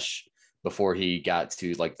like Ash before he got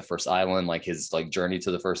to like the first island, like his like journey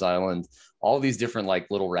to the first island. All these different like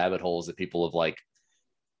little rabbit holes that people have like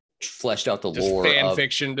fleshed out the lore, fan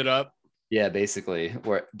fictioned it up. Yeah, basically.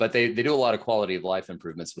 But they do a lot of quality of life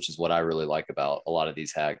improvements, which is what I really like about a lot of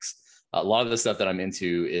these hacks. A lot of the stuff that I'm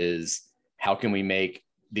into is how can we make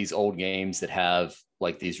these old games that have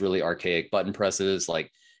like these really archaic button presses. Like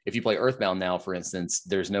if you play Earthbound now, for instance,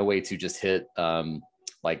 there's no way to just hit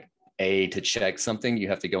like A to check something. You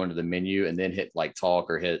have to go into the menu and then hit like talk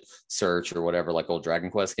or hit search or whatever, like old Dragon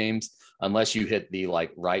Quest games, unless you hit the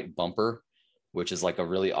like right bumper, which is like a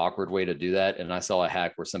really awkward way to do that. And I saw a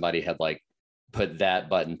hack where somebody had like put that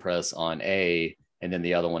button press on A and then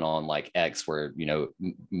the other one on like X where,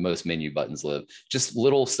 most menu buttons live. Just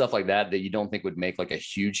little stuff like that you don't think would make like a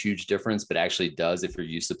huge difference, but actually does if you're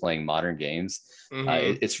used to playing modern games.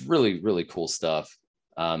 It's really, really cool stuff.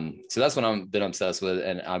 So that's what I've been obsessed with.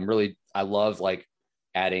 And I love like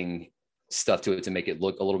adding stuff to it to make it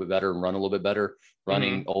look a little bit better and run a little bit better.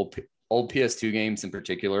 Running old PS2 games in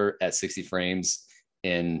particular at 60 frames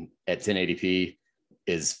at 1080p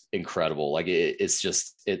is incredible. Like it's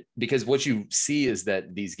just because what you see is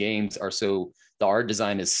that these games are the art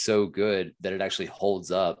design is so good that it actually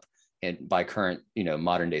holds up and by current,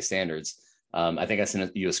 modern day standards. I think I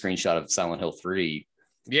sent you a screenshot of Silent Hill 3.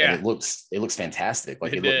 Yeah. It looks fantastic.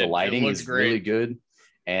 Like the lighting is great. Really good.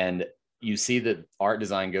 And you see that art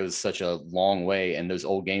design goes such a long way and those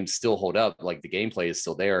old games still hold up. Like the gameplay is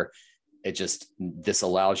still there. This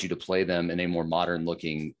allows you to play them in a more modern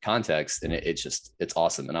looking context. And it's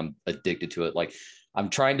awesome. And I'm addicted to it. Like I'm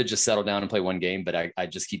trying to just settle down and play one game, but I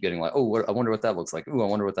just keep getting like, oh, I wonder what that looks like. Oh, I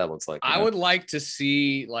wonder what that looks like. I would like to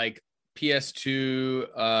see like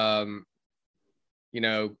PS2,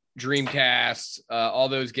 Dreamcast, all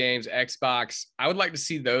those games, Xbox. I would like to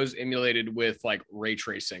see those emulated with like ray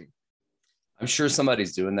tracing. I'm sure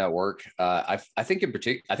somebody's doing that work. I think in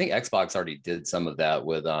particular, I think Xbox already did some of that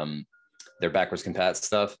with their backwards compat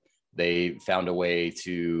stuff. They found a way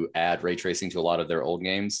to add ray tracing to a lot of their old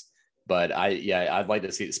games. But I'd like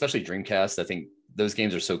to see, especially Dreamcast. I think those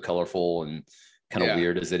games are so colorful and kind of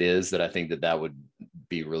weird as it is that I think that would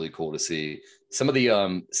be really cool to see. Some of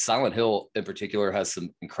the Silent Hill in particular has some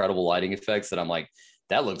incredible lighting effects that I'm like,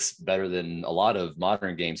 that looks better than a lot of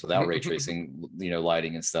modern games without ray tracing,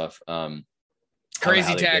 lighting and stuff.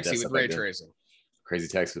 Crazy Taxi with ray tracing. Crazy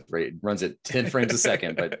Taxi with ray runs at 10 frames a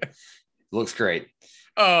second, but it looks great.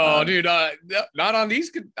 Oh, dude, not on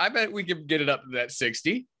these. I bet we could get it up to that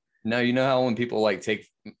 60. No, you know how when people like take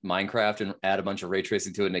Minecraft and add a bunch of ray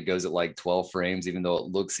tracing to it and it goes at like 12 frames, even though it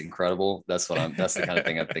looks incredible. That's the kind of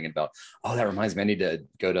thing I'm thinking about. Oh, that reminds me. I need to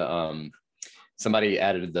go to somebody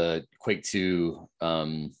added the Quake 2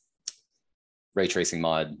 ray tracing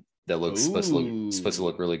mod that looks supposed to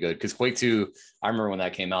look really good. Because Quake 2, I remember when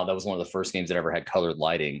that came out, that was one of the first games that ever had colored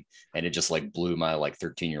lighting, and it just like blew my like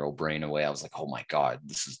 13-year-old brain away. I was like, oh my God,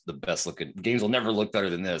 this is the best looking games will never look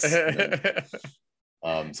better than this.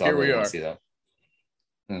 So here I really we want are. to see that.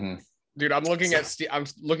 Dude, I'm looking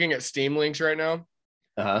at Steam links right now.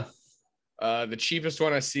 The cheapest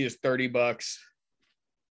one I see is $30,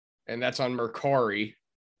 and that's on Mercari.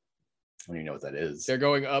 I don't even know what that is. They're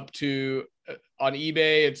going up to on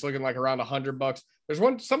eBay. It's looking like around $100.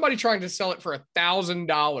 There's somebody trying to sell it for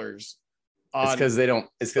 $1,000. It's because they don't.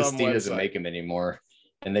 It's because Steam doesn't website. make them anymore,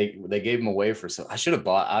 and they gave them away for some. I should have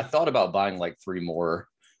bought. I thought about buying like 3 more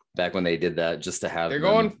back when they did that just to have. They're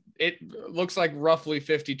going. It looks like roughly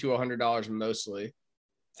 $50 to $100 mostly.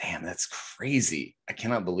 Damn, that's crazy. I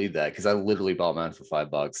cannot believe that because I literally bought mine for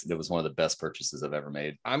 $5. It was one of the best purchases I've ever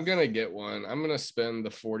made. I'm going to get one. I'm going to spend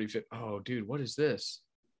the 40, 50. Oh, dude, what is this?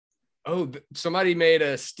 Oh, somebody made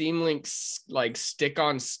a Steam Link like stick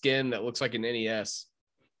on skin that looks like an NES.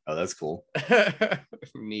 Oh, that's cool.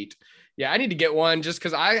 Neat. Yeah, I need to get one just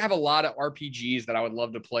because I have a lot of RPGs that I would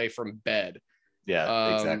love to play from bed.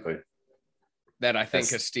 Yeah, exactly. That I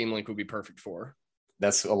think a Steam Link would be perfect for.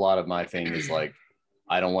 That's a lot of my thing is like,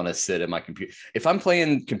 I don't want to sit at my computer. If I'm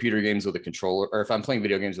playing computer games with a controller, or if I'm playing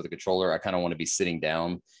video games with a controller, I kind of want to be sitting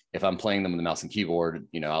down. If I'm playing them with a mouse and keyboard,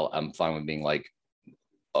 I'm fine with being like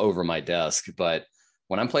over my desk. But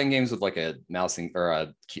when I'm playing games with like a mouse or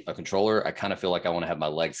a controller, I kind of feel like I want to have my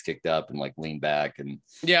legs kicked up and like lean back. And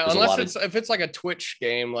yeah, unless if it's like a Twitch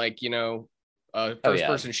game, like, a first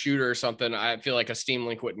person shooter or something, I feel like a Steam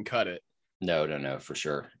Link wouldn't cut it. No, for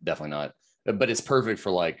sure. Definitely not. But it's perfect for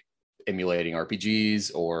like emulating RPGs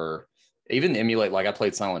or even emulate. Like I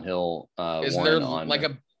played Silent Hill. Is there like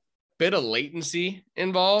a bit of latency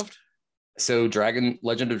involved? So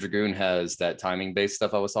Legend of Dragoon has that timing based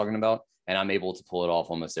stuff I was talking about, and I'm able to pull it off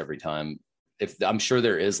almost every time. I'm sure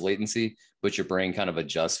there is latency, but your brain kind of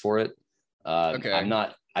adjusts for it. Okay.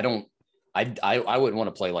 I wouldn't want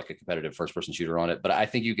to play like a competitive first person shooter on it, but I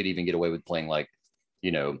think you could even get away with playing like,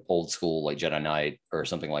 old school like Jedi Knight or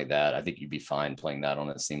something like that. I think you'd be fine playing that on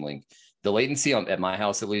a Steam Link. The latency at my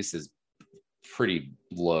house, at least, is pretty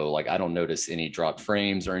low. Like I don't notice any dropped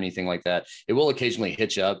frames or anything like that. It will occasionally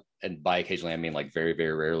hitch up, and by occasionally I mean like very,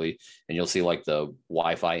 very rarely. And you'll see like the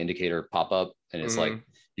Wi-Fi indicator pop up, and it's like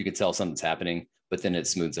you can tell something's happening, but then it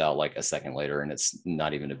smooths out like a second later, and it's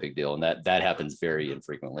not even a big deal. And that happens very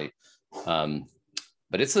infrequently.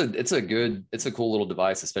 But it's a cool little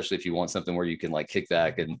device, especially if you want something where you can like kick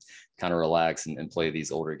back and kind of relax and play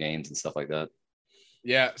these older games and stuff like that.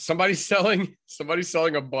 Yeah, somebody's selling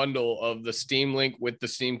a bundle of the Steam Link with the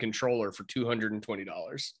Steam controller for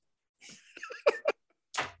 $220.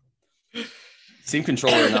 Steam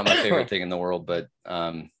controller not my favorite thing in the world, but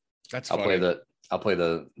that's I'll funny. play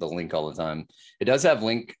the Link all the time. It does have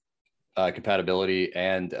Link compatibility,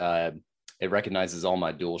 and it recognizes all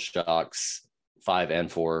my DualShocks 5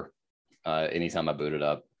 and 4 anytime I boot it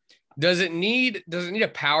up. Does it need a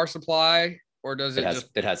power supply, or does it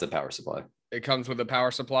it has a power supply? It comes with a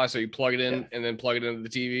power supply, so you plug it in and then plug it into the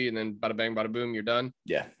TV, and then bada bang, bada boom, you're done.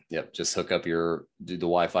 Yeah, yep. Just hook up do the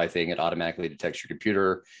Wi-Fi thing. It automatically detects your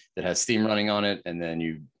computer that has Steam running on it, and then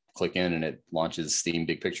you click in, and it launches Steam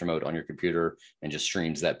Big Picture mode on your computer and just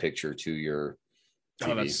streams that picture to your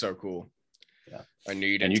TV. Oh, that's so cool. Yeah, I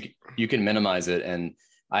need and it. you can minimize it, and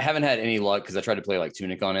I haven't had any luck because I tried to play like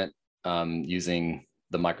Tunic on it using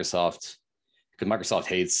the Microsoft, because Microsoft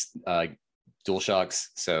hates DualShocks,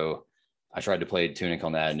 so I tried to play Tunic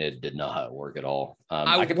on that, and it did not work at all.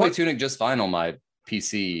 I could play Tunic just fine on my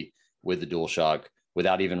PC with the DualShock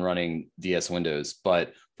without even running DS Windows.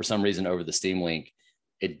 But for some reason, over the Steam Link,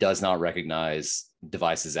 it does not recognize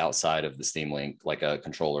devices outside of the Steam Link, like a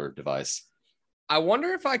controller device. I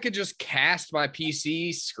wonder if I could just cast my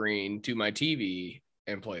PC screen to my TV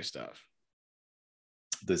and play stuff.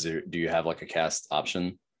 Do you have like a cast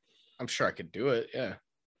option? I'm sure I could do it. Yeah.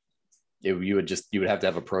 You would have to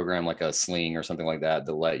have a program like a Sling or something like that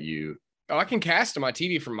to let you. Oh, I can cast to my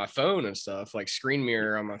TV from my phone and stuff, like screen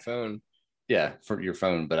mirror on my phone. Yeah, for your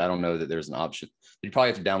phone, but I don't know that there's an option. You'd probably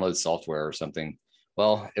have to download software or something.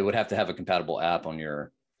 Well, it would have to have a compatible app on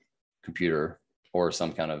your computer or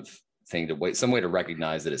some kind of thing some way to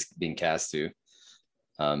recognize that it's being cast to.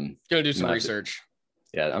 Gonna do some research.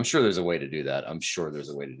 Yeah, I'm sure there's a way to do that.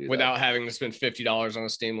 Without having to spend $50 on a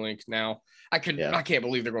Steam Link. Now I can't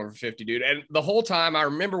believe they're going for 50, dude. And the whole time I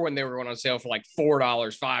remember when they were going on sale for like $4,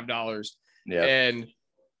 $5. Yeah. And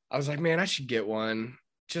I was like, man, I should get one.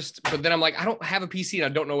 But then I'm like, I don't have a PC and I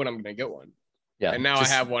don't know when I'm going to get one. Yeah. And now I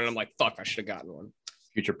have one and I'm like, fuck, I should have gotten one.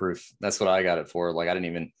 Future proof. That's what I got it for. Like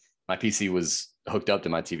my PC was hooked up to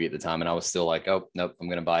my TV at the time, and I was still like, oh nope, I'm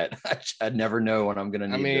gonna buy it. I'd never know when I'm gonna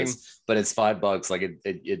need this, but it's $5. Like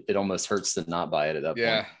it almost hurts to not buy it at that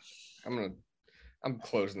point. I'm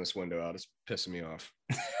closing this window out. It's pissing me off.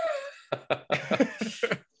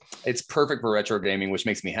 It's perfect for retro gaming, which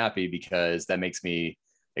makes me happy because that makes me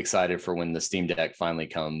excited for when the Steam Deck finally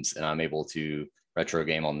comes and I'm able to retro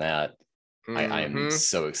game on that. Mm-hmm. I am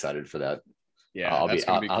so excited for that. Yeah, I'll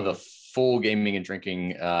have a full gaming and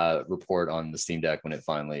drinking report on the Steam Deck when it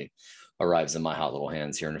finally arrives in my hot little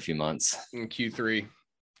hands here in a few months. In Q3,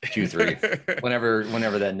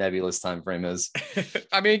 whenever that nebulous time frame is.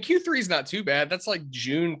 I mean, Q3 is not too bad. That's like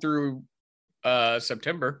June through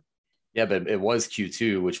September. Yeah, but it was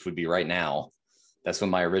Q2, which would be right now. That's when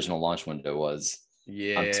my original launch window was.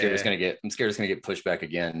 Yeah, I'm scared it's gonna get pushed back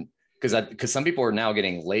again because some people are now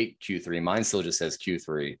getting late Q3. Mine still just says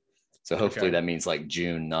Q3. So hopefully that means like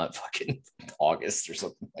June, not fucking August or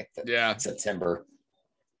something like that. Yeah. September.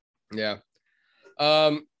 Yeah.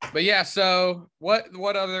 But yeah, so what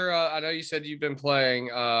other I know you said you've been playing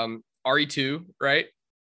RE2, right?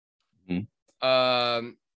 Mm-hmm.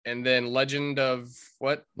 And then Legend of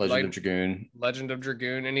Dragoon. Legend of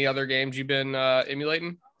Dragoon. Any other games you've been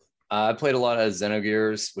emulating? I played a lot of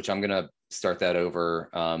Xenogears, which I'm gonna start that over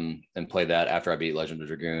and play that after I beat Legend of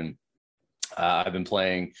Dragoon. I've been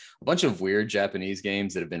playing a bunch of weird Japanese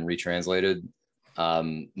games that have been retranslated.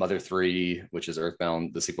 Mother 3, which is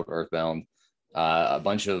Earthbound, the sequel to Earthbound. A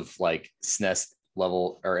bunch of like SNES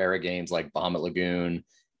level or era games like Bahamut Lagoon,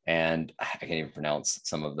 and I can't even pronounce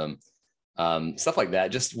some of them. Stuff like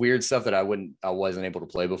that, just weird stuff that I wasn't able to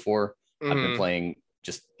play before. Mm-hmm. I've been playing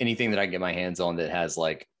just anything that I can get my hands on that has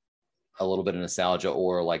like a little bit of nostalgia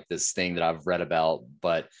or like this thing that I've read about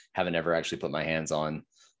but haven't ever actually put my hands on.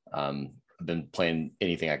 I've been playing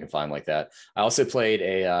anything I can find like that. I also played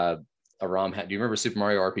a ROM hack. Do you remember Super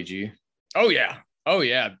Mario RPG? Oh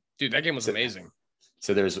yeah, dude, that game was amazing.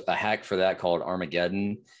 So there's a hack for that called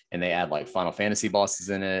Armageddon, and they add like Final Fantasy bosses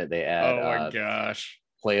in it. They add oh my gosh,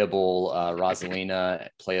 playable Rosalina,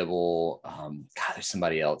 playable there's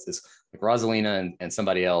somebody else. It's like Rosalina and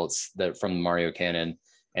somebody else that from the Mario canon.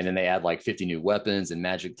 And then they add like 50 new weapons and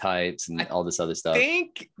magic types and all this other stuff. I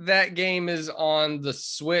think that game is on the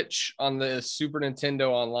Switch on the Super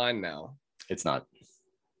Nintendo online now. It's not.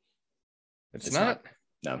 It's not?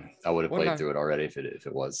 No, I would have played through it already if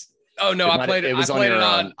it was. Oh no, I played it. It was on my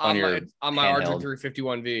handheld.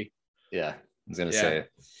 RG351V. Yeah, I was gonna say.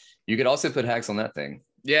 You could also put hacks on that thing.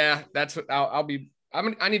 Yeah, that's what I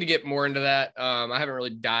need to get more into that. I haven't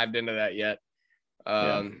really dived into that yet.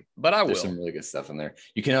 But I will. There's some really good stuff in there.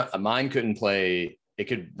 You can mine couldn't play. It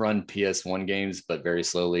could run PS1 games, but very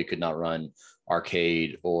slowly. It could not run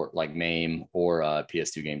arcade or like MAME or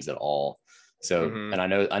PS2 games at all. So, and I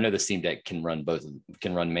know the Steam Deck can run both.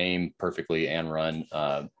 Can run MAME perfectly and run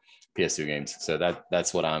PS2 games. So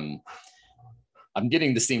that's what I'm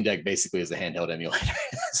getting the Steam Deck basically as a handheld emulator.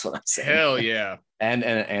 That's what I'm saying. Hell yeah.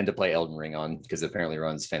 And to play Elden Ring on, because it apparently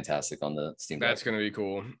runs fantastic on the Steam Deck. That's going to be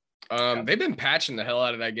cool. They've been patching the hell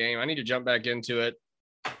out of that game. I need to jump back into it.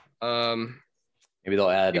 Maybe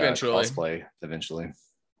they'll add crossplay eventually.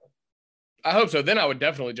 I hope so. Then I would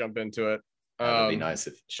definitely jump into it. That would be nice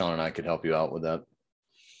if Sean and I could help you out with that.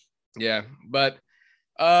 Yeah, but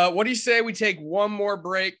what do you say we take one more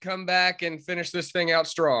break, come back, and finish this thing out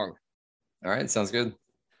strong? All right, sounds good.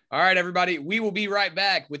 All right, everybody. We will be right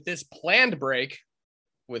back with this planned break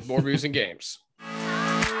with more Booze and Games.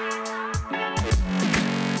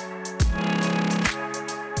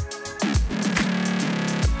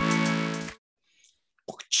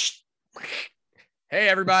 Hey,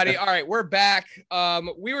 everybody. All right, we're back.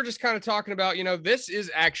 We were just kind of talking about, this is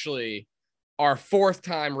actually our 4th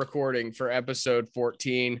time recording for episode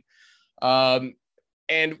 14. And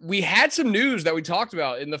we had some news that we talked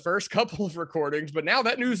about in the first couple of recordings, but now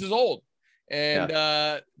that news is old. And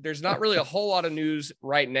there's not really a whole lot of news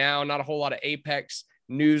right now, not a whole lot of Apex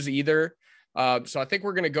news either. So I think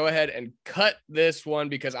we're going to go ahead and cut this one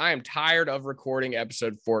because I am tired of recording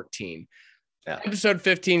episode 14. Yeah. Episode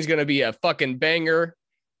 15 is going to be a fucking banger.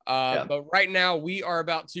 But right now we are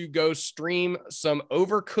about to go stream some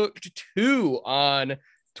Overcooked 2 on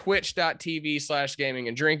twitch.tv/gaming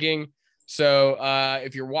and drinking. So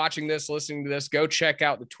if you're watching this, listening to this, go check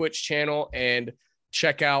out the Twitch channel and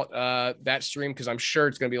check out that stream, because I'm sure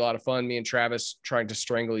it's going to be a lot of fun. Me and Travis trying to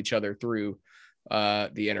strangle each other through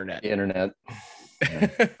the internet.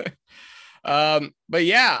 But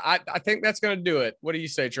yeah, I think that's going to do it. What do you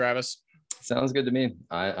say, Travis? Sounds good to me.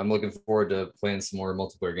 I'm looking forward to playing some more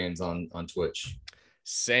multiplayer games on Twitch.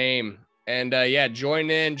 Same. And join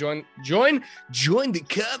the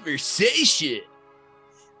conversation.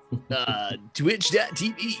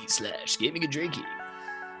 Twitch.tv/gaming and drinking.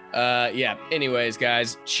 Anyways,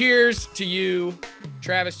 guys, cheers to you.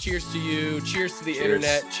 Travis, cheers to you. Cheers to the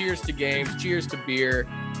internet. Cheers to games. Cheers to beer.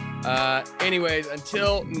 Anyways,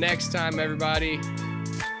 until next time, everybody.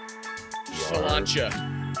 Salancha.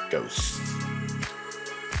 Ghost.